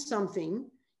you're in something,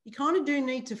 you kind of do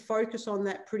need to focus on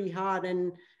that pretty hard.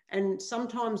 And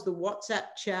sometimes the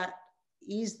WhatsApp chat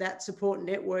is that support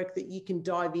network that you can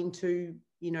dive into,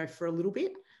 for a little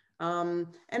bit. And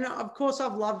of course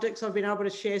I've loved it because I've been able to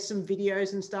share some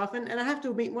videos and stuff. And I have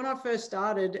to admit, when I first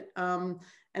started,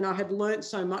 and I had learned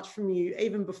so much from you,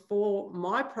 even before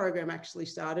my program actually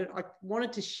started, I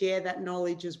wanted to share that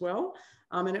knowledge as well.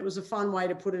 And it was a fun way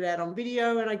to put it out on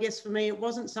video. And I guess for me, it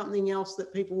wasn't something else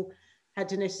that people had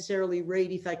to necessarily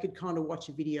read if they could kind of watch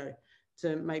a video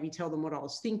to maybe tell them what I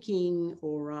was thinking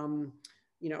or,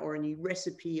 or a new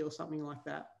recipe or something like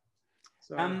that.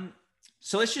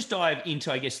 So let's just dive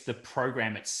into, I guess, the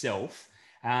program itself.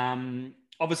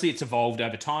 Obviously, it's evolved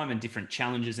over time and different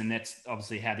challenges, and that's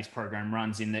obviously how this program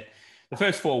runs, in that the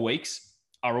first 4 weeks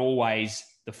are always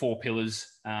the 4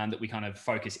 pillars that we kind of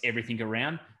focus everything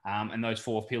around. And those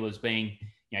 4 pillars being,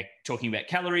 talking about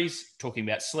calories, talking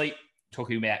about sleep,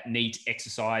 talking about NEAT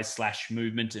exercise /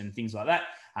 movement and things like that.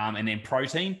 And then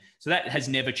protein. So that has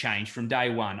never changed from day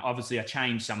one. Obviously, I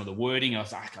changed some of the wording. I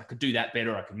was like, I could do that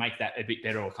better. I could make that a bit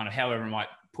better, or kind of however I might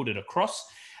put it across.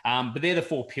 But they're the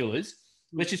 4 pillars.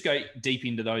 Let's just go deep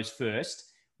into those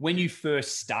first. When you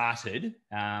first started,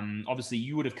 obviously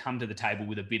you would have come to the table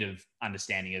with a bit of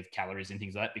understanding of calories and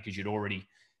things like that because you'd already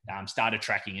started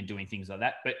tracking and doing things like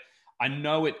that. But I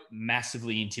know it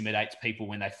massively intimidates people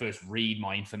when they first read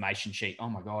my information sheet. Oh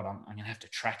my God, I'm going to have to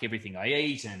track everything I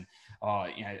eat. And,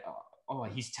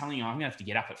 he's telling you I'm going to have to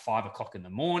get up at 5 o'clock in the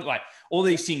morning. Like, all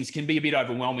these things can be a bit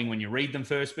overwhelming when you read them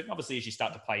first, but obviously as you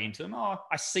start to play into them, I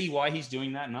see why he's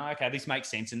doing that. And okay, this makes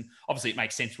sense. And obviously it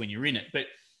makes sense when you're in it. But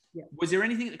was there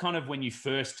anything that kind of, when you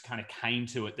first kind of came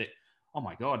to it, that, oh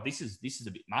my God, this is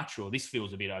a bit much, or this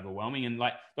feels a bit overwhelming? And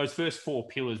like those first 4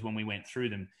 pillars, when we went through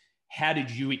them, how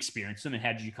did you experience them and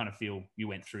how did you kind of feel you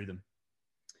went through them?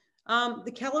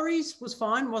 The calories was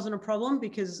fine, wasn't a problem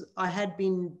because I had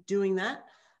been doing that.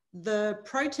 The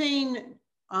protein,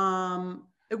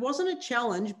 it wasn't a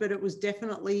challenge, but it was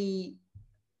definitely,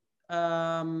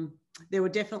 there were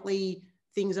definitely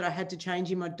things that I had to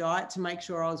change in my diet to make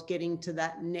sure I was getting to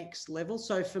that next level.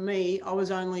 So for me,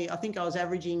 I think I was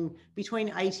averaging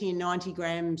between 80 and 90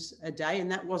 grams a day,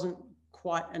 and that wasn't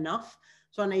quite enough.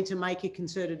 So I need to make a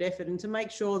concerted effort and to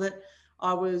make sure that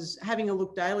I was having a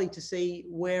look daily to see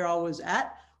where I was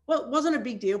at. Well, it wasn't a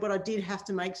big deal, but I did have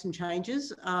to make some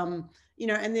changes.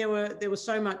 And there was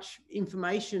so much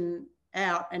information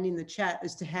out and in the chat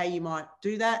as to how you might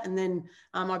do that. And then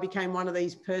I became one of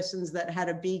these persons that had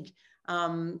a big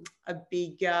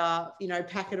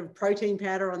packet of protein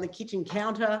powder on the kitchen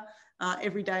counter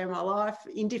every day of my life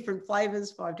in different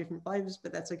flavors, 5 different flavors,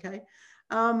 but that's okay.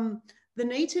 The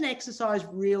NEAT and exercise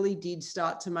really did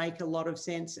start to make a lot of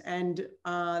sense. And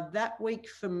that week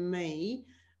for me,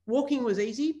 walking was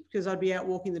easy because I'd be out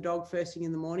walking the dog first thing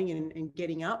in the morning and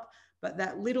getting up. But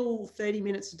that little 30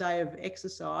 minutes a day of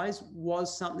exercise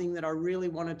was something that I really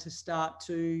wanted to start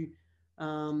to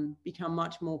become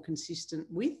much more consistent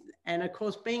with. And of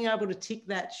course, being able to tick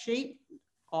that sheet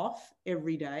off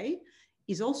every day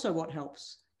is also what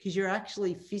helps, because you're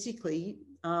actually physically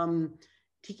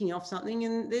ticking off something,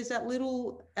 and there's that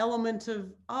little element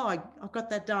of, oh, I got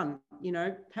that done,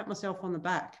 pat myself on the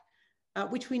back,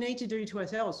 which we need to do to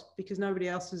ourselves because nobody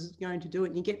else is going to do it.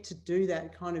 And you get to do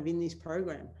that kind of in this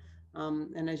program.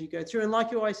 And as you go through, and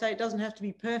like you always say, it doesn't have to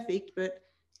be perfect, but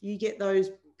you get those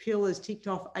pillars ticked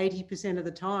off 80% of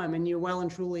the time and you're well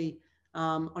and truly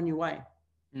on your way.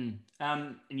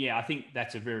 Yeah, I think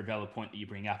that's a very valid point that you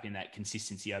bring up in that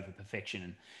consistency over perfection.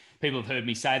 And people have heard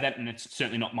me say that, and it's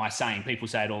certainly not my saying. People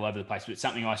say it all over the place, but it's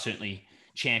something I certainly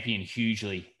champion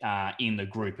hugely in the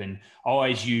group. And I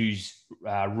always use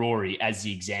Rory as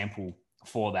the example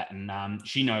for that. And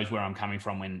she knows where I'm coming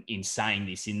from when in saying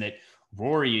this, in that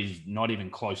Rory is not even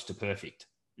close to perfect.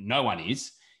 No one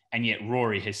is. And yet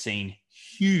Rory has seen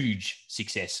huge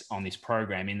success on this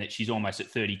program in that she's almost at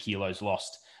 30 kilos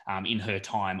lost in her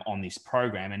time on this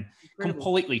program, and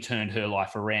completely turned her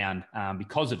life around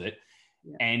because of it.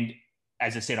 Yeah. And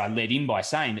as I said, I led in by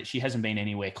saying that she hasn't been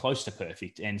anywhere close to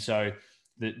perfect. And so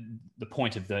the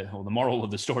point of the moral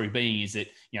of the story being is that,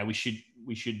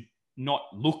 we should not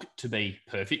look to be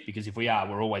perfect, because if we are,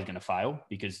 we're always going to fail,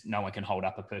 because no one can hold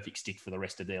up a perfect stick for the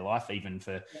rest of their life, even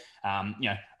for,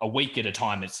 a week at a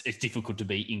time. It's difficult to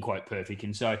be in quote perfect.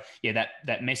 And so,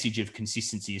 that message of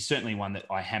consistency is certainly one that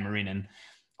I hammer in. And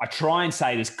I try and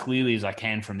say it as clearly as I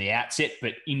can from the outset,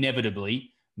 but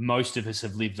inevitably most of us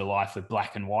have lived a life of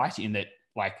black and white, in that,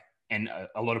 and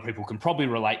a lot of people can probably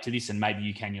relate to this, and maybe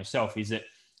you can yourself, is that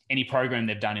any program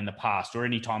they've done in the past or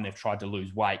any time they've tried to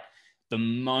lose weight, the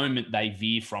moment they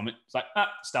veer from it, it's like,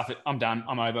 stuff it, I'm done,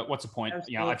 I'm over. What's the point?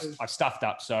 I've stuffed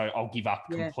up, so I'll give up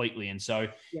completely. And so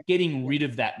getting rid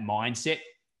of that mindset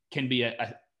can be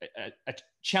a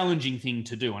challenging thing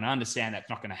to do. And I understand that's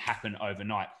not going to happen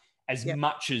overnight. As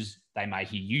much as they may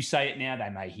hear you say it now, they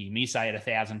may hear me say it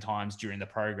 1,000 times during the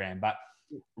program, but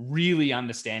really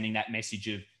understanding that message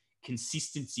of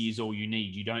consistency is all you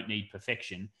need. You don't need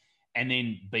perfection. And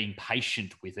then being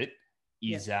patient with it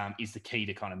is the key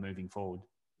to kind of moving forward.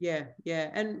 Yeah.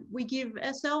 And we give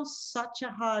ourselves such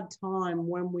a hard time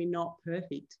when we're not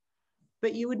perfect.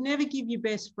 But you would never give your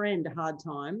best friend a hard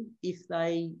time if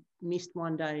they missed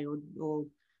one day or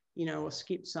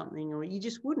skipped something, or you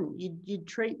just wouldn't. You'd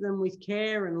treat them with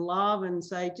care and love and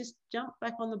say, just jump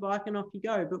back on the bike and off you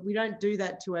go. But we don't do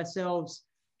that to ourselves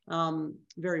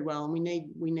very well. And we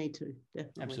need to,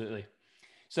 definitely. Absolutely.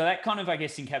 So that kind of, I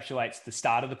guess, encapsulates the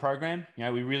start of the program.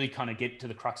 We really kind of get to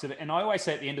the crux of it. And I always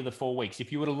say at the end of the 4 weeks, if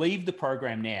you were to leave the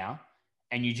program now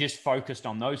and you just focused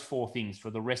on those 4 things for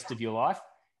the rest of your life,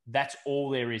 that's all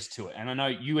there is to it. And I know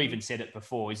you even said it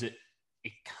before, is that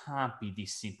it can't be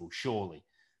this simple, surely.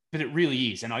 But it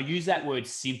really is. And I use that word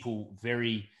simple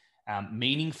very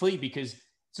meaningfully, because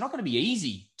it's not going to be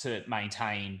easy to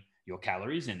maintain your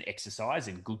calories and exercise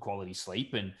and good quality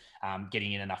sleep and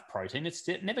getting in enough protein. It's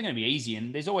never going to be easy.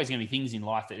 And there's always going to be things in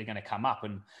life that are going to come up.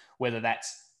 And whether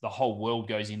that's the whole world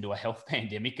goes into a health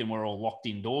pandemic and we're all locked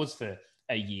indoors for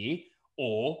a year,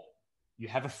 or you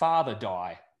have a father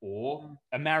die, or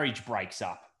a marriage breaks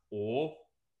up, or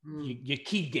your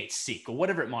kid gets sick, or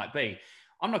whatever it might be.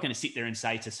 I'm not going to sit there and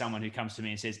say to someone who comes to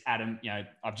me and says, Adam,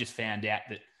 I've just found out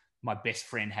that my best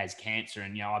friend has cancer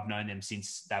and, I've known them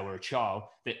since they were a child,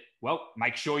 that, well,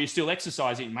 make sure you're still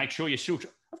exercising, make sure you're still,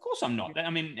 of course I'm not.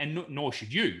 I mean, and nor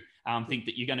should you think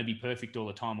that you're going to be perfect all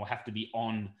the time or have to be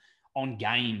on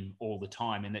game all the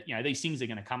time. And that, these things are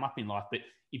going to come up in life. But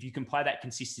if you can play that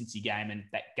consistency game, and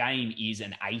that game is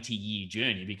an 80-year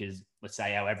journey, because let's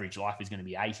say our average life is going to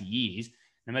be 80 years,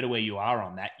 no matter where you are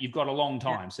on that, you've got a long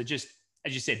time. Yeah. So just,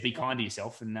 as you said, be kind to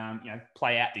yourself and,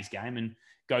 play out this game and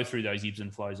go through those ebbs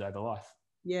and flows over life.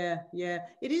 Yeah.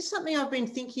 It is something I've been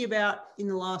thinking about in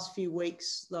the last few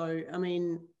weeks, though. I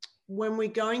mean, when we're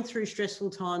going through stressful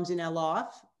times in our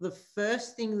life, the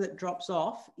first thing that drops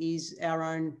off is our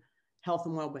own health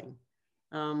and well-being.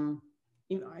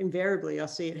 Invariably, I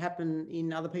see it happen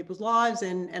in other people's lives,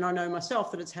 and I know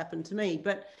myself that it's happened to me.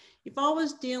 But if I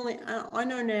was dealing, I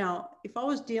know now, if I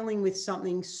was dealing with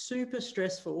something super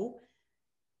stressful,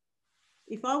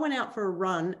 if I went out for a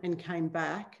run and came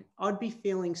back, I'd be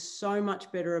feeling so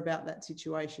much better about that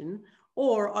situation,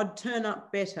 or I'd turn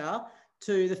up better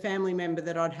to the family member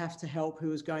that I'd have to help who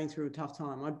was going through a tough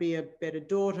time. I'd be a better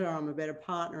daughter, I'm a better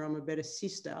partner, I'm a better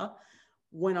sister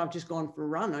when I've just gone for a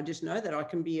run. I just know that I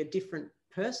can be a different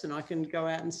person. I can go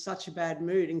out in such a bad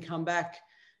mood and come back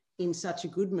in such a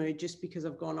good mood just because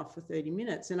I've gone off for 30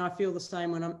 minutes. And I feel the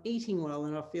same when I'm eating well,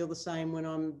 and I feel the same when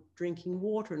I'm drinking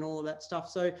water and all of that stuff.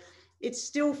 So it's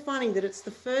still funny that it's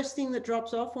the first thing that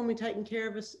drops off when we're taking care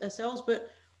of ourselves,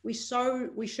 but we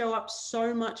show up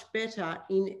so much better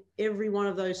in every one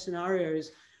of those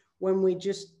scenarios when we're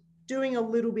just doing a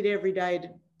little bit every day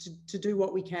to do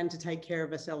what we can to take care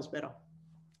of ourselves better.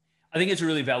 I think it's a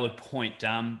really valid point.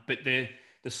 But the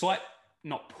slight,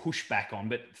 not pushback on,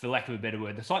 but for lack of a better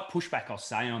word, the slight pushback I'll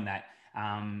say on that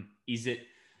is that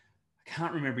I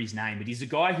can't remember his name, but he's a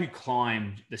guy who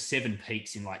climbed the 7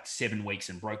 peaks in like 7 weeks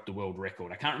and broke the world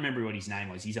record. I can't remember what his name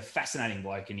was. He's a fascinating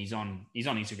bloke, and he's on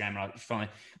Instagram, right? But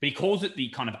he calls it the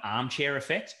kind of armchair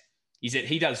effect. Is that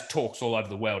he does talks all over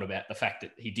the world about the fact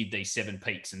that he did these 7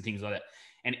 peaks and things like that.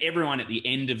 And everyone at the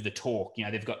end of the talk, you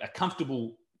know, they've got a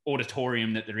comfortable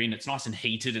auditorium that they're in. It's nice and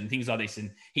heated and things like this.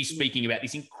 And he's speaking about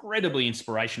this incredibly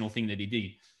inspirational thing that he did.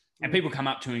 And people come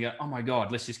up to him and go, "Oh my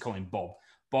God, let's just call him Bob.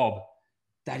 Bob,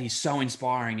 that is so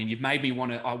inspiring. And you've made me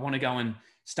I want to go and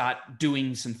start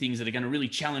doing some things that are going to really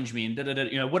challenge me," and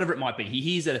you know, whatever it might be. He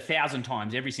hears it 1,000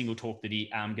 times, every single talk that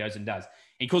he goes and does.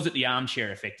 And he calls it the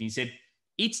armchair effect. And he said,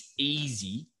 it's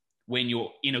easy when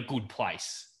you're in a good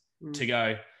place to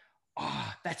go,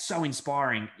 "Oh, that's so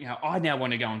inspiring. You know, I now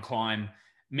want to go and climb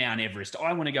Mount Everest.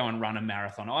 I want to go and run a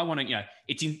marathon. I want to," you know,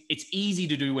 it's easy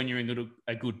to do when you're in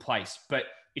a good place, but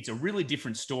it's a really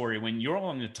different story when you're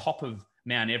on the top of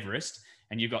Mount Everest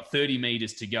and you've got 30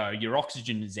 meters to go, your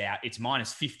oxygen is out, it's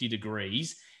minus 50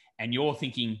 degrees, and you're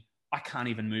thinking, "I can't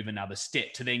even move another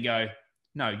step," to then go,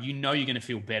 no, you know, you're going to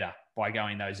feel better by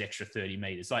going those extra 30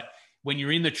 meters. Like when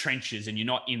you're in the trenches and you're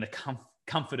not in the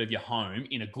comfort of your home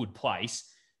in a good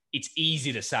place, it's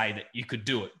easy to say that you could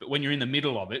do it. But when you're in the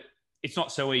middle of it, it's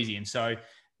not so easy. And so, as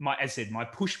I said, my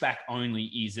pushback only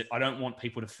is that I don't want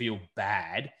people to feel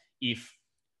bad if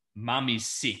mum is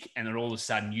sick and then all of a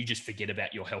sudden you just forget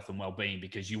about your health and well-being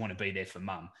because you want to be there for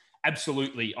mum.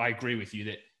 Absolutely, I agree with you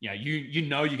that, you know, you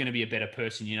know you're going to be a better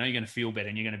person, you know you're going to feel better,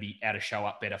 and you're going to be able to show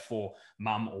up better for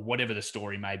mum or whatever the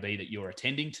story may be that you're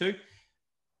attending to.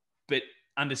 But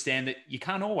understand that you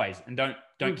can't always, and don't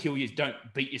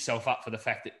beat yourself up for the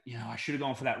fact that, you know, I should have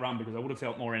gone for that run because I would have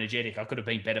felt more energetic. I could have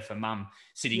been better for mum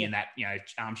sitting in that, you know,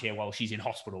 armchair while she's in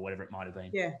hospital, whatever it might have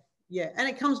been. Yeah. And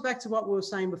it comes back to what we were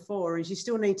saying before, is you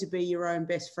still need to be your own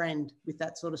best friend with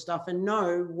that sort of stuff, and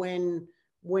know when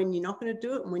you're not going to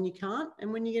do it and when you can't,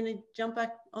 and when you're going to jump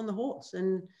back on the horse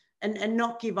and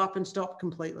not give up and stop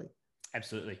completely.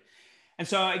 Absolutely. And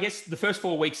so I guess the first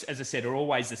 4 weeks, as I said, are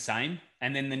always the same.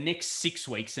 And then the next 6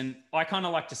 weeks, and I kind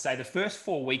of like to say the first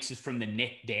 4 weeks is from the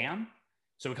neck down.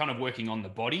 So we're kind of working on the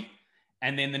body.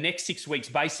 And then the next 6 weeks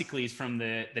basically is from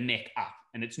the neck up.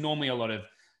 And it's normally a lot of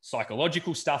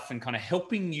psychological stuff and kind of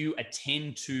helping you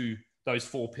attend to those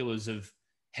 4 pillars of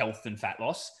health and fat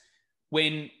loss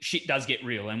when shit does get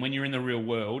real and when you're in the real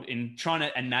world, and trying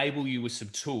to enable you with some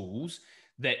tools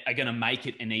that are going to make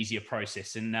it an easier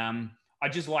process. And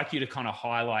I'd just like you to kind of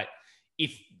highlight,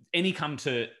 if any come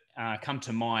to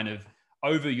mind of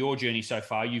over your journey so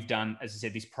far. You've done, as I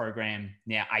said, this program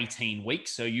now 18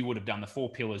 weeks. So you would have done the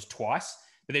 4 pillars twice,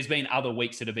 but there's been other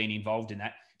weeks that have been involved in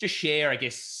that. Just share, I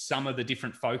guess, some of the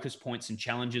different focus points and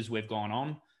challenges we've gone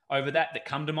on over that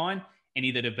come to mind.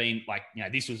 Any that have been like, you know,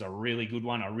 this was a really good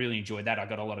one. I really enjoyed that. I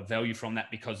got a lot of value from that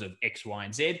because of X, Y,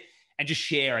 and Z. And just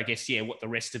share, I guess, what the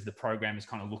rest of the program has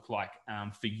kind of looked like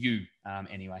for you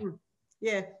anyway.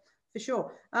 Yeah, for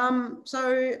sure.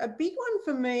 So a big one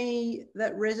for me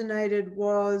that resonated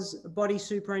was body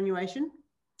superannuation.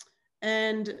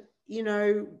 And, you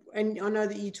know, and I know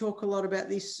that you talk a lot about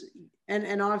this,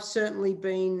 and I've certainly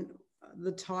been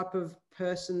the type of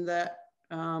person that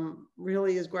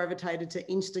really has gravitated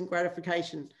to instant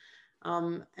gratification.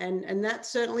 And that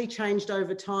certainly changed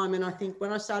over time. And I think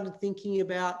when I started thinking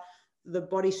about the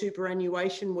body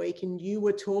superannuation week, and you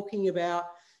were talking about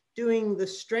doing the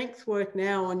strength work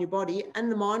now on your body and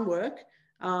the mind work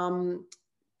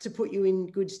to put you in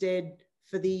good stead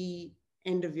for the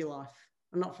end of your life.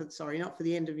 Not for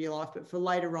the end of your life, but for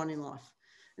later on in life.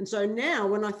 And so now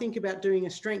when I think about doing a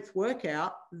strength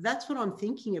workout, that's what I'm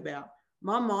thinking about.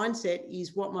 My mindset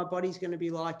is what my body's going to be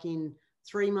like in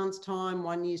 3 months' time,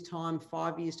 1 year's time,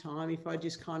 5 years' time, if I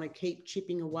just kind of keep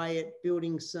chipping away at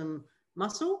building some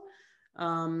muscle.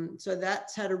 So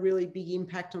that's had a really big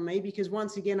impact on me, because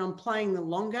once again, I'm playing the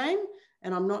long game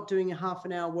and I'm not doing a half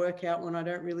an hour workout when I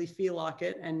don't really feel like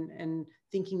it, and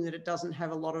thinking that it doesn't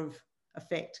have a lot of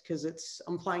effect, because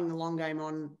I'm playing the long game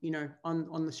on,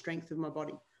 on the strength of my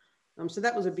body. So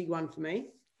that was a big one for me.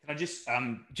 Can I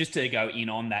just to go in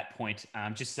on that point,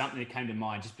 just something that came to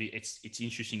mind, it's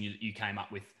interesting you came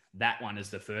up with that one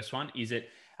as the first one, is that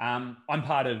I'm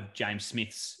part of James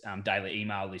Smith's daily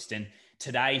email list. And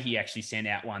today he actually sent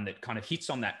out one that kind of hits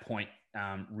on that point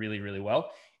really, really well,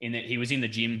 in that he was in the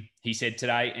gym, he said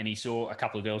today, and he saw a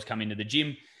couple of girls come into the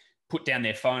gym, put down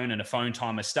their phone, and a phone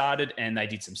timer started, and they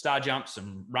did some star jumps,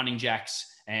 some running jacks,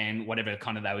 and whatever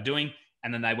kind of they were doing.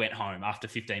 And then they went home after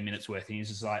 15 minutes worth. And he was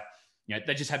just like,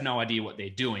 they just have no idea what they're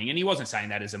doing. And he wasn't saying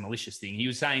that as a malicious thing. He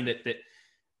was saying that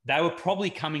they were probably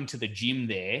coming to the gym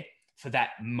there for that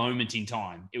moment in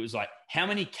time. It was like, how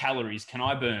many calories can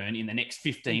I burn in the next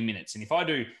 15 minutes? And if I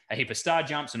do a heap of star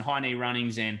jumps and high knee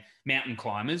runnings and mountain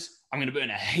climbers, I'm going to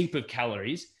burn a heap of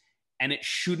calories. And it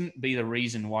shouldn't be the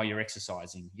reason why you're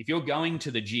exercising. If you're going to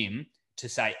the gym to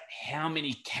say, how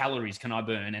many calories can I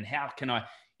burn and how can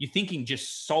you're thinking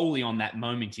just solely on that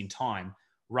moment in time,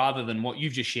 rather than what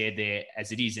you've just shared there,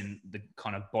 as it is in the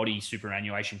kind of body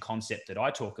superannuation concept that I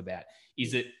talk about,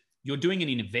 is that you're doing an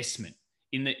investment,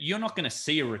 in that you're not going to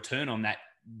see a return on that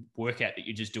workout that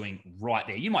you're just doing right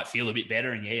there. You might feel a bit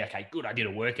better and okay, good, I did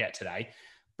a workout today.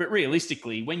 But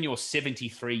realistically, when you're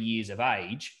 73 years of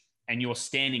age and you're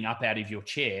standing up out of your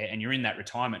chair and you're in that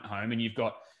retirement home and you've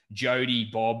got Jody,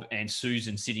 Bob, and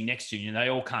Susan sitting next to you, and they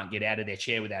all can't get out of their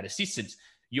chair without assistance,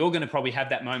 you're going to probably have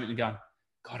that moment and go,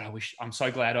 God, I'm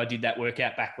so glad I did that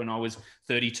workout back when I was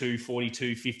 32,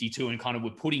 42, 52, and kind of were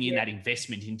putting in that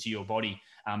investment into your body.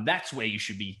 That's where you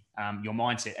should be. Your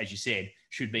mindset, as you said,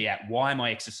 should be at, why am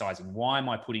I exercising? Why am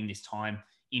I putting this time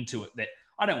into it? That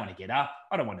I don't want to get up.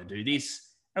 I don't want to do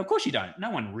this. And of course you don't. No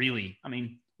one really,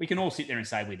 we can all sit there and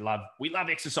say we love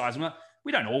exercise. Well,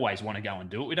 we don't always want to go and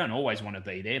do it. We don't always want to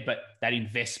be there, but that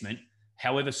investment,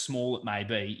 however small it may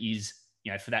be, is,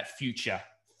 for that future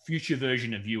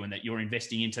version of you, and that you're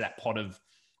investing into that pot of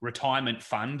retirement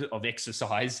fund of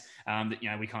exercise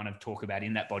that, we kind of talk about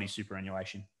in that body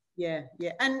superannuation. Yeah.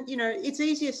 And, it's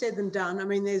easier said than done.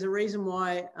 There's a reason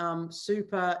why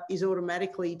super is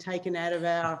automatically taken out of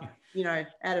our,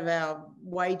 out of our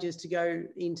wages to go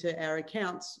into our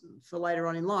accounts for later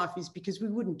on in life, is because we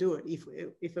wouldn't do it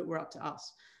if it were up to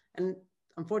us. And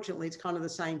unfortunately, it's kind of the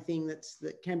same thing that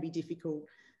can be difficult,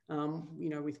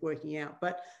 with working out.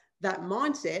 But that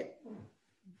mindset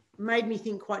made me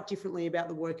think quite differently about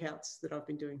the workouts that I've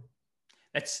been doing.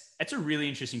 That's a really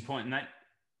interesting point, and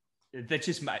that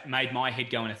just made my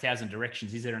head go in 1,000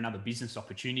 directions. Is there another business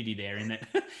opportunity there?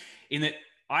 In that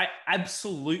I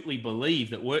absolutely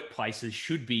believe that workplaces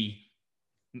should be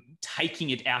taking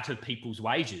it out of people's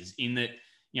wages, in that,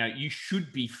 you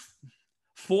should be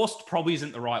forced, probably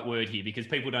isn't the right word here, because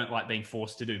people don't like being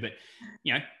forced to do, but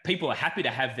people are happy to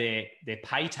have their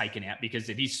pay taken out because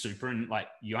it is super, and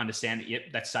you understand that, yep,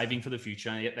 that's saving for the future,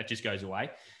 and yep, that just goes away.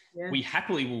 Yeah. We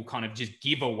happily will kind of just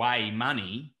give away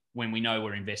money when we know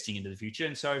we're investing into the future.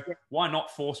 And so why not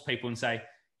force people and say,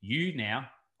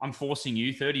 I'm forcing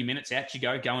you 30 minutes out, you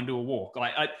go and do a walk.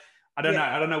 I don't know.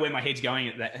 I don't know where my head's going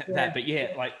at that,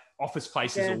 but office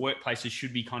places or workplaces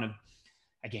should be kind of,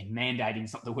 again, mandating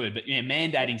is not the word, but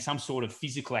mandating some sort of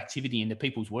physical activity into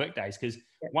people's work days. Because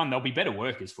one, they'll be better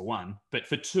workers for one, but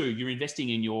for two, you're investing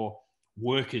in your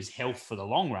workers' health for the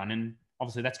long run. And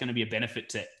obviously that's going to be a benefit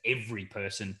to every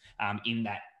person in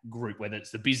that group, whether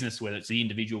it's the business, whether it's the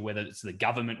individual, whether it's the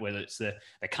government, whether it's the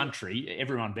country,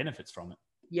 everyone benefits from it.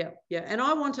 Yeah. And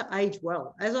I want to age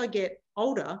well. As I get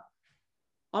older,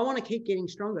 I want to keep getting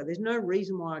stronger. There's no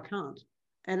reason why I can't.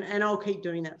 And I'll keep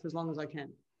doing that for as long as I can.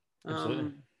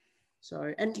 Absolutely.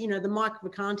 And the Mike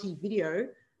Vacanti video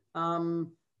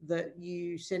that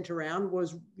you sent around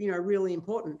was, really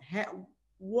important.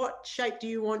 What shape do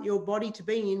you want your body to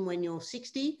be in when you're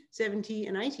 60, 70,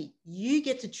 and 80? You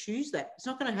get to choose that. It's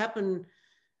not going to happen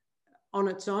on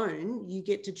its own. You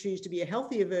get to choose to be a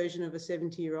healthier version of a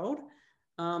 70-year-old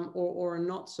or a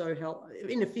not so healthy,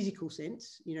 in a physical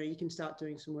sense. You can start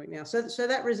doing some work now. So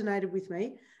that resonated with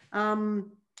me.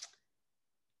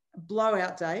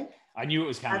 Blowout day. I knew it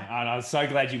was coming. And I was so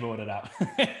glad you brought it up.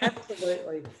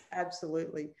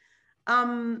 Absolutely.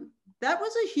 That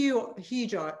was a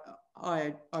huge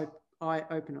eye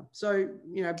opener. So,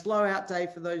 blowout day,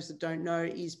 for those that don't know,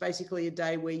 is basically a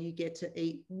day where you get to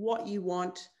eat what you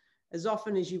want, as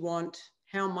often as you want,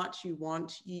 how much you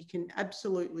want. You can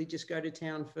absolutely just go to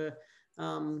town for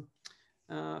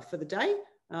the day.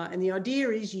 And the idea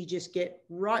is you just get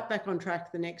right back on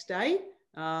track the next day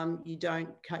You don't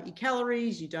cut your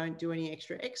calories, you don't do any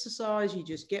extra exercise, you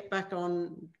just get back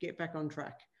on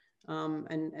track.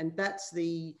 And that's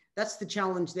the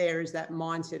challenge there, is that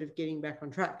mindset of getting back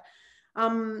on track.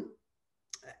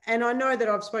 And I know that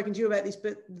I've spoken to you about this,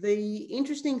 but the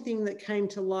interesting thing that came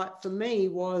to light for me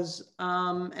was,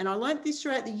 and I learned this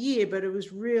throughout the year, but it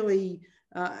was really,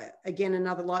 again,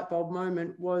 another light bulb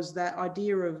moment, was that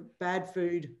idea of bad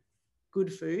food,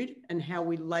 good food, and how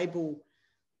we label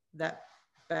that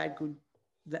bad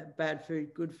food,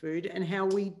 good food, and how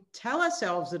we tell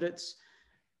ourselves that it's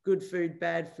good food,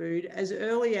 bad food as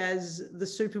early as the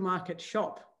supermarket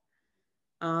shop.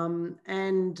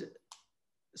 And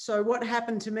so what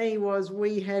happened to me was,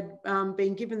 we had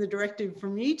been given the directive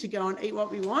from you to go and eat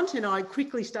what we want, and I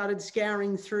quickly started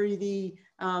scouring through the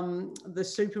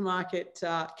supermarket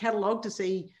catalogue to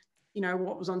see,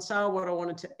 what was on sale, what I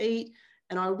wanted to eat.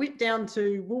 And I whipped down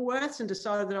to Woolworths and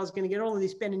decided that I was going to get all of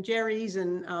this Ben and Jerry's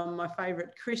and my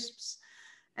favourite crisps.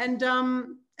 And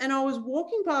I was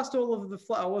walking past all of the,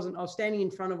 I was standing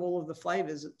in front of all of the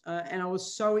flavours, and I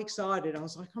was so excited. I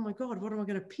was like, oh my God, what am I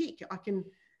going to pick? I can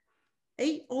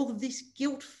eat all of this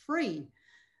guilt-free.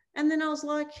 And then I was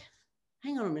like,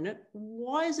 hang on a minute,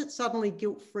 why is it suddenly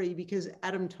guilt-free? Because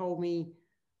Adam told me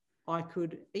I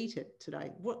could eat it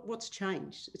today. What's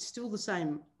changed? It's still the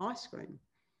same ice cream.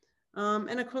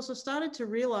 And of course, I started to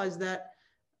realize that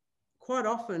quite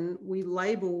often we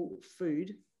label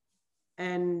food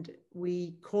and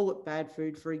we call it bad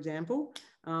food, for example,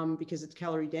 because it's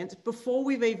calorie dense, before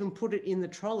we've even put it in the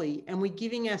trolley, and we're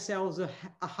giving ourselves a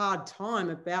hard time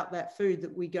about that food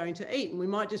that we're going to eat. And we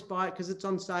might just buy it because it's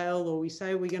on sale, or we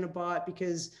say we're going to buy it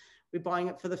because we're buying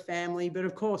it for the family. But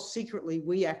of course, secretly,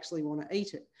 we actually want to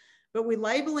eat it. But we're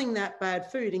labeling that bad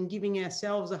food and giving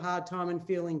ourselves a hard time and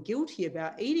feeling guilty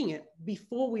about eating it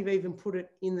before we've even put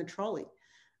it in the trolley.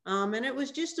 And it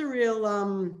was just a real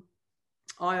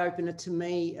eye-opener to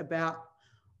me about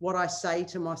what I say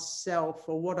to myself,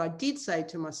 or what I did say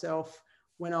to myself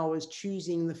when I was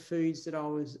choosing the foods that I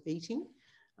was eating.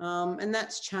 And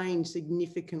that's changed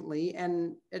significantly.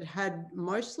 And it had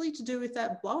mostly to do with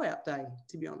that blowout day,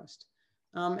 to be honest.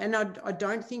 And I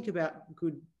don't think about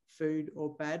good food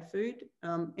or bad food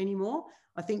anymore.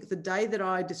 I think the day that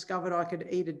I discovered I could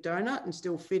eat a donut and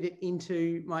still fit it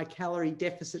into my calorie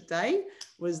deficit day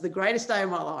was the greatest day of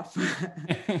my life.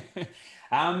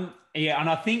 Yeah, and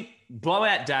I think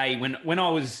blowout day, when I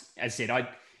was, as I said,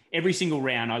 every single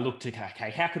round I looked at,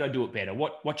 okay, how could I do it better?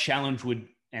 What challenge would,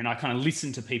 and I kind of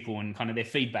listened to people and kind of their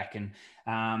feedback, and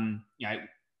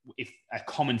if a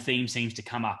common theme seems to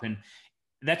come up, and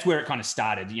that's where it kind of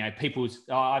started.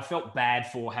 I felt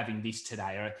bad for having this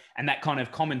today, and that kind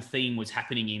of common theme was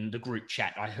happening in the group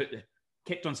chat. I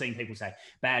kept on seeing people say,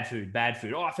 bad food, bad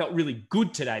food. Oh, I felt really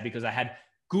good today because I had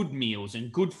good meals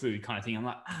and good food, kind of thing. I'm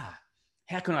like,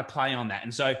 how can I play on that?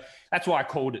 And so that's why I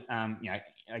called it,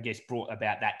 I guess, brought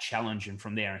about that challenge. And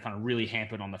from there, it kind of really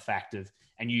hampered on the fact of,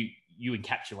 and you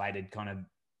encapsulated kind of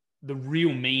the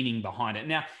real meaning behind it.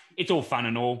 Now, it's all fun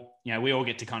and all. We all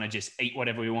get to kind of just eat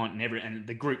whatever we want, and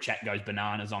the group chat goes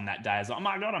bananas on that day. It's like, oh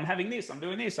my God, I'm having this, I'm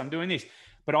doing this, I'm doing this.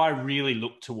 But I really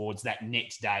look towards that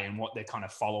next day and what the kind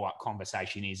of follow-up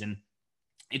conversation is. And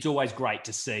it's always great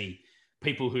to see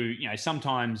people who,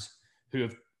 sometimes who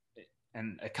have,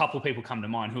 and a couple of people come to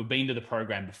mind who have been to the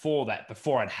program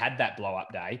before I'd had that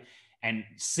blow-up day, and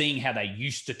seeing how they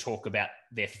used to talk about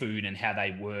their food and how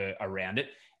they were around it,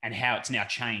 and how it's now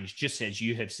changed, just as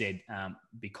you have said,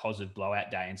 because of blowout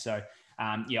day. And so,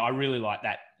 I really like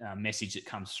that message that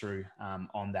comes through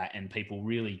on that, and people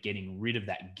really getting rid of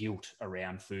that guilt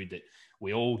around food that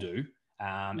we all do.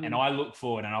 And I look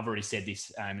forward, and I've already said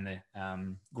this in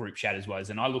the group chat as well,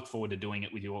 and I look forward to doing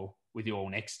it with you all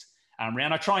next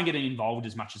round. I try and get involved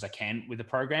as much as I can with the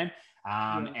program.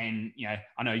 And,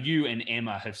 I know you and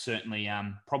Emma have certainly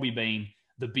probably been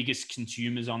the biggest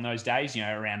consumers on those days,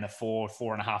 around the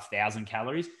 4,500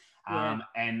 calories.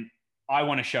 And I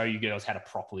want to show you girls how to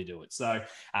properly do it. So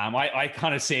I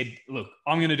kind of said, look,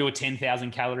 I'm going to do a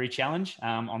 10,000 calorie challenge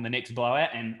on the next blowout.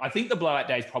 And I think the blowout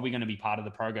day is probably going to be part of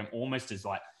the program almost as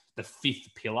like the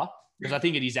fifth pillar, because I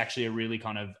think it is actually a really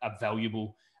kind of a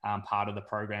valuable part of the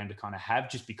program to kind of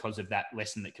have, just because of that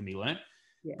lesson that can be learned.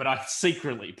 Yeah. But I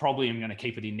secretly probably am going to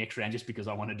keep it in next round just because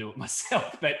I want to do it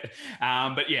myself. But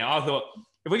yeah, I thought,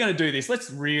 if we're going to do this, let's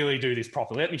really do this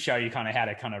properly. Let me show you kind of how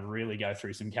to kind of really go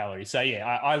through some calories. So yeah,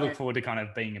 I look forward to kind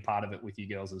of being a part of it with you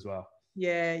girls as well.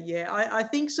 Yeah. I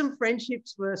think some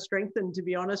friendships were strengthened, to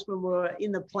be honest, when we were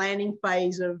in the planning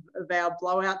phase of our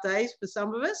blowout days for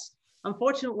some of us.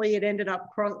 Unfortunately, it ended up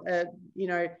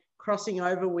crossing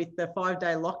over with the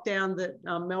 5-day lockdown that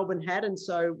Melbourne had. And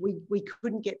so we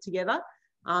couldn't get together.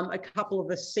 A couple of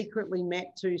us secretly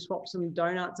met to swap some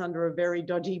donuts under a very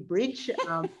dodgy bridge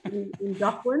in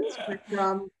Docklands,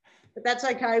 but that's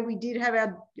okay. We did have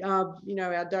our our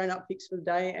donut fix for the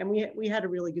day, and we had a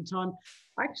really good time.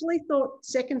 I actually thought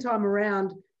second time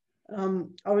around,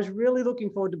 I was really looking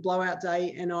forward to Blowout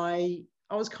Day, and I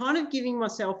was kind of giving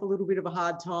myself a little bit of a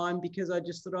hard time because I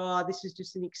just thought, this is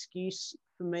just an excuse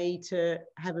for me to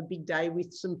have a big day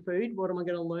with some food. What am I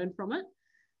going to learn from it?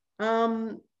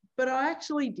 But I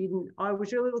actually didn't. I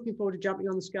was really looking forward to jumping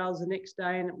on the scales the next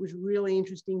day, and it was really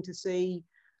interesting to see,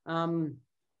 what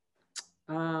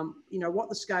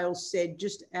the scales said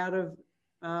just out of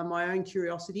my own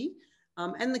curiosity,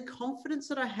 and the confidence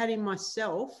that I had in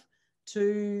myself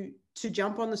to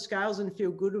jump on the scales and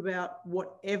feel good about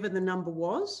whatever the number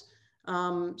was.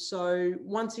 So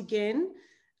once again,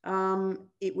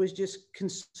 it was just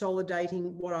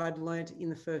consolidating what I'd learned in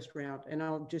the first round, and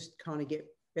I'll just kind of get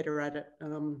better at it.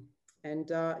 And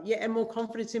more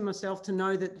confidence in myself to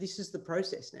know that this is the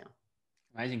process now.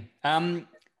 Amazing.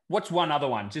 What's one other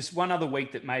one? Just one other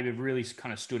week that maybe really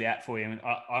kind of stood out for you?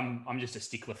 I'm just a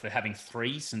stickler for having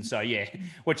threes, and so yeah.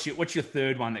 What's your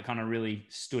third one that kind of really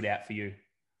stood out for you?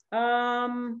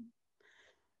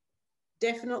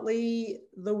 Definitely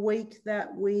the week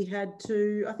that we had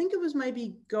to. I think it was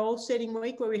maybe goal setting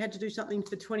week where we had to do something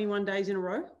for 21 days in a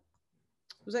row.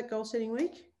 Was that goal setting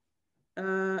week?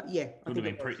 Yeah. I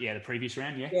think the previous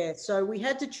round. Yeah. Yeah. So we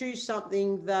had to choose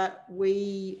something that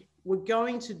we were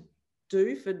going to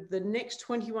do for the next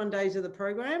 21 days of the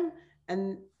program.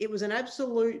 And it was an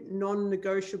absolute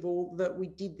non-negotiable that we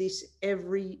did this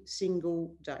every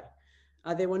single day.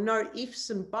 There were no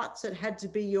ifs and buts. It had to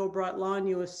be your bright line.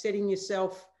 You were setting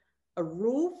yourself a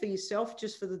rule for yourself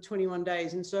just for the 21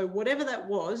 days. And so whatever that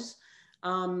was,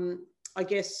 I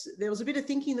guess there was a bit of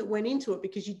thinking that went into it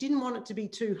because you didn't want it to be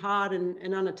too hard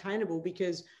and unattainable,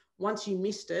 because once you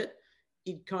missed it,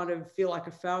 you'd kind of feel like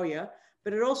a failure.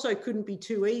 But it also couldn't be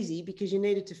too easy because you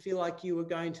needed to feel like you were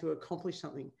going to accomplish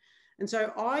something. And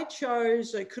so I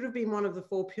chose, it could have been one of the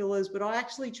 4 pillars, but I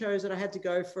actually chose that I had to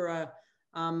go for a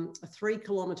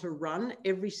 3-kilometre run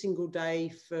every single day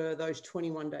for those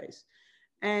 21 days.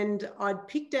 And I'd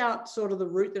picked out sort of the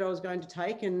route that I was going to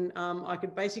take, and I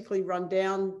could basically run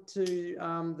down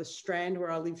to the Strand where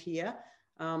I live here,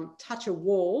 touch a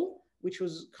wall, which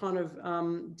was kind of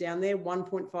down there,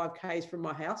 1.5 Ks from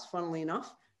my house, funnily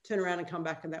enough, turn around and come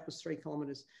back, and that was 3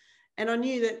 kilometres. And I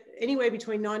knew that anywhere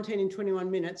between 19 and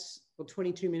 21 minutes or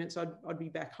 22 minutes, I'd be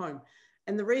back home.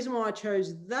 And the reason why I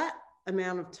chose that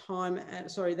amount of time,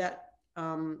 that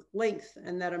length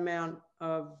and that amount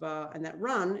of, and that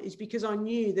run is because I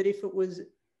knew that if it was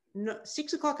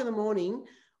 6 o'clock in the morning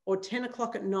or 10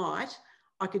 o'clock at night,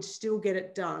 I could still get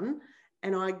it done.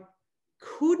 And I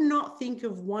could not think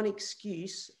of one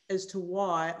excuse as to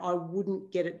why I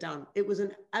wouldn't get it done. It was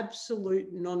an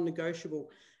absolute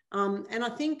non-negotiable. And I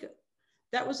think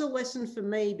that was a lesson for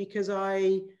me because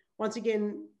I, once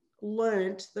again,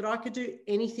 learnt that I could do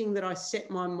anything that I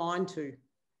set my mind to.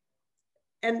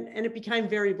 And it became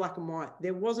very black and white.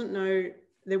 There wasn't I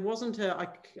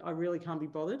really can't be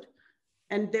bothered.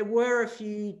 And there were a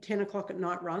few 10 o'clock at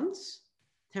night runs.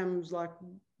 Tam was like,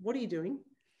 what are you doing?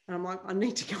 And I'm like, I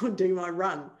need to go and do my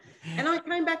run. And I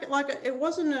came back, like, it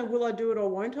wasn't a will I do it or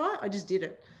won't I? I just did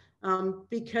it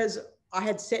because I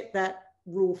had set that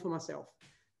rule for myself.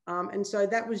 And so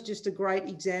that was just a great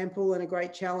example and a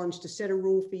great challenge to set a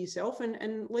rule for yourself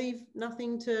and leave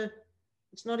nothing to,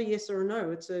 it's not a yes or a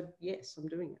no, it's a yes, I'm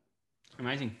doing it.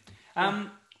 Amazing.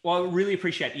 Well, I really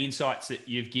appreciate the insights that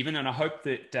you've given. And I hope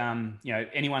that,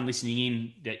 anyone listening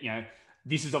in that,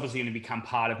 this is obviously going to become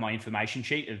part of my information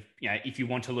sheet of, if you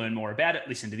want to learn more about it,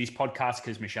 listen to this podcast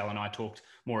because Michelle and I talked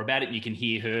more about it and you can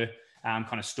hear her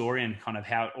kind of story and kind of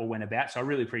how it all went about. So I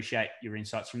really appreciate your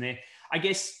insights from there. I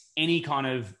guess any kind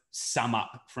of sum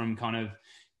up from kind of,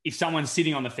 if someone's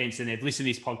sitting on the fence and they've listened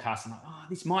to this podcast and like,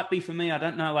 this might be for me, I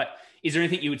don't know. Like, is there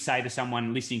anything you would say to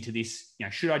someone listening to this?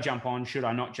 Should I jump on? Should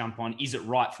I not jump on? Is it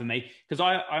right for me? Because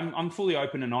I'm fully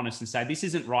open and honest and say this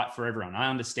isn't right for everyone. I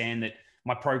understand that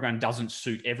my program doesn't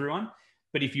suit everyone,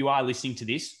 but if you are listening to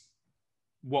this,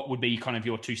 what would be kind of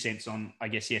your 2 cents on, I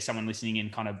guess, someone listening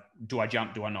in kind of, do I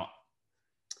jump? Do I not?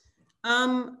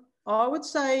 I would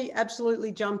say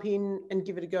absolutely jump in and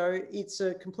give it a go. It's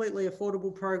a completely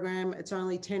affordable program. It's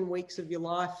only 10 weeks of your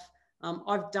life.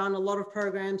 I've done a lot of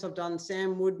programs. I've done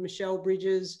Sam Wood, Michelle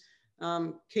Bridges,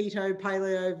 keto,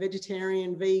 paleo,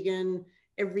 vegetarian, vegan,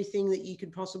 everything that you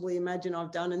could possibly imagine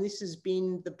I've done. And this has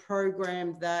been the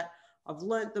program that I've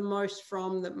learnt the most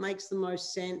from, that makes the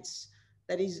most sense,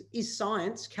 that is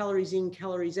science, calories in,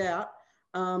 calories out.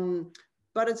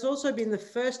 but it's also been the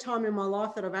first time in my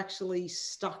life that I've actually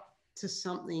stuck to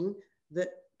something that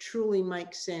truly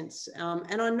makes sense.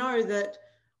 And I know that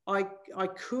I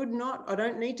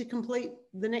don't need to complete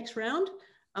the next round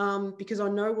because I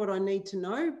know what I need to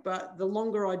know, but the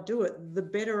longer I do it, the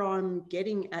better I'm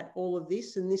getting at all of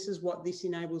this. And this is what this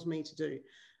enables me to do.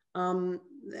 And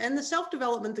the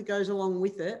self-development that goes along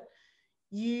with it,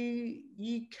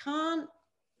 you can't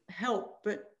help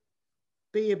but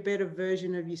be a better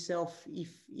version of yourself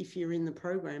if you're in the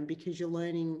program, because you're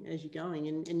learning as you're going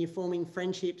and you're forming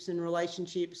friendships and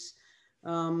relationships.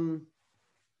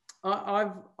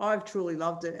 I've truly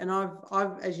loved it, and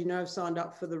I've as you know, I've signed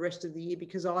up for the rest of the year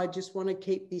because I just want to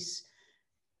keep this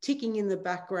ticking in the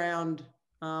background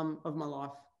of my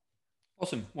life.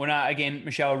 Awesome. Well, again,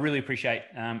 Michelle, I really appreciate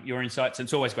your insights.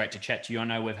 It's always great to chat to you. I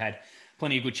know we've had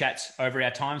plenty of good chats over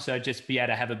our time, so just be able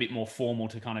to have a bit more formal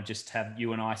to kind of just have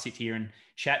you and I sit here and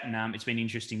chat. And it's been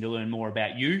interesting to learn more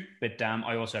about you, but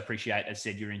I also appreciate, as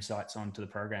said, your insights onto the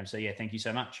program. So yeah, thank you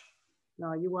so much.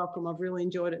 No, you're welcome. I've really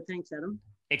enjoyed it. Thanks, Adam.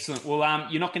 Excellent. Well,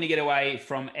 you're not going to get away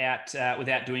from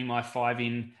without doing my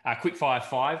quick fire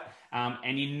 5.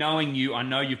 And in knowing you, I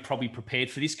know you've probably prepared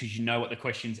for this because you know what the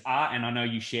questions are. And I know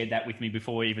you shared that with me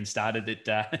before we even started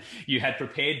that you had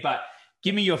prepared. But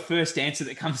give me your first answer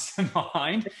that comes to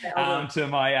mind to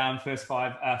my first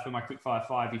 5 for my quick fire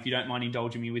 5, if you don't mind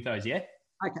indulging me with those, yeah?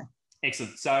 Okay.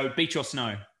 Excellent. So beach or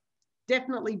snow?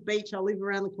 Definitely beach. I live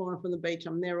around the corner from the beach.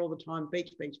 I'm there all the time.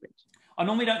 Beach, beach, beach. I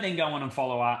normally don't then go on and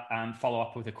follow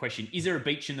up with a question. Is there a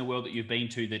beach in the world that you've been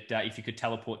to that if you could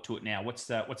teleport to it now, what's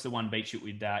the one beach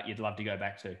that you'd love to go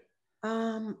back to?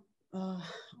 I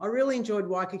really enjoyed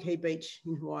Waikiki Beach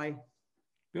in Hawaii.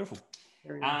 Beautiful.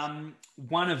 Very nice.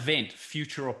 One event,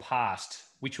 future or past,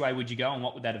 which way would you go and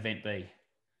what would that event be?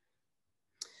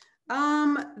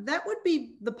 That would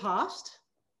be the past.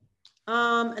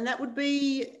 And that would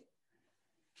be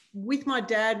with my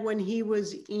dad when he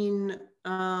was in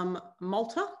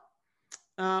Malta,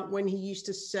 when he used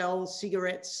to sell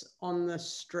cigarettes on the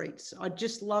streets. I'd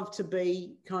just love to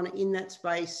be kind of in that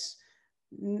space,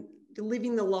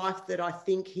 living the life that I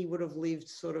think he would have lived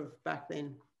sort of back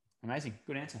then. Amazing.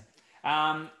 Good answer.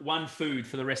 One food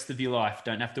for the rest of your life.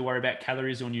 Don't have to worry about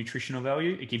calories or nutritional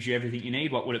value. It gives you everything you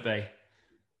need. What would it be?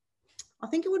 I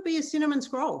think it would be a cinnamon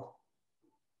scroll.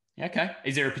 Okay.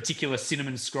 Is there a particular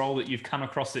cinnamon scroll that you've come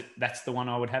across that's the one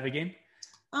I would have again?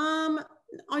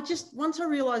 Once I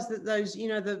realized that those,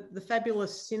 the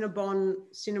fabulous Cinnabon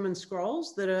cinnamon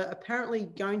scrolls that are apparently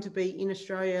going to be in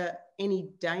Australia any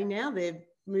day now, they're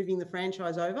moving the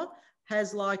franchise over,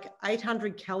 has like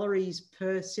 800 calories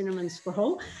per cinnamon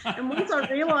scroll. And once I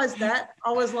realized that,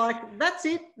 I was like, that's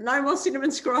it, no more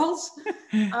cinnamon scrolls.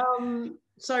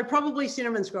 So probably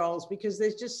cinnamon scrolls, because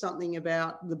there's just something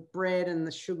about the bread and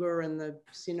the sugar and the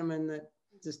cinnamon that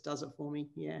just does it for me.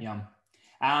 Yeah. Yum.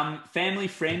 Family,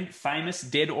 friend, famous,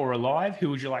 dead or alive, who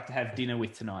would you like to have dinner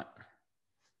with tonight?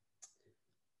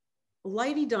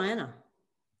 Lady Diana.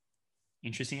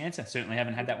 Interesting answer. Certainly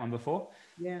haven't had that one before.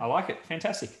 Yeah. I like it.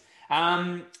 Fantastic.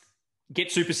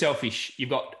 Get super selfish. You've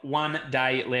got one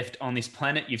day left on this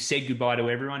planet. You've said goodbye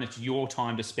to everyone. It's your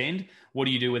time to spend. What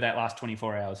do you do with that last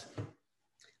 24 hours?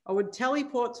 I would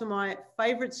teleport to my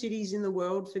favorite cities in the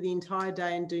world for the entire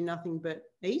day and do nothing but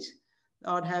eat.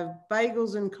 I'd have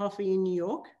bagels and coffee in New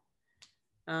York.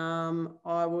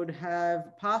 I would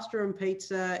have pasta and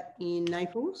pizza in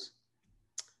Naples.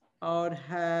 I'd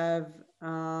have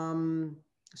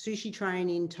sushi train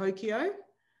in Tokyo.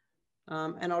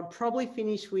 And I'd probably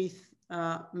finish with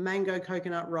mango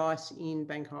coconut rice in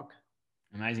Bangkok.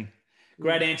 Amazing.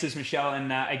 Great answers, Michelle.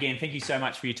 And again, thank you so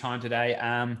much for your time today.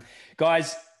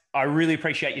 Guys, I really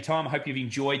appreciate your time. I hope you've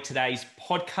enjoyed today's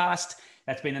podcast.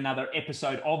 That's been another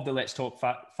episode of the Let's Talk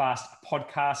Fast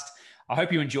podcast. I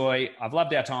hope you enjoy. I've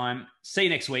loved our time. See you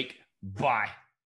next week. Bye.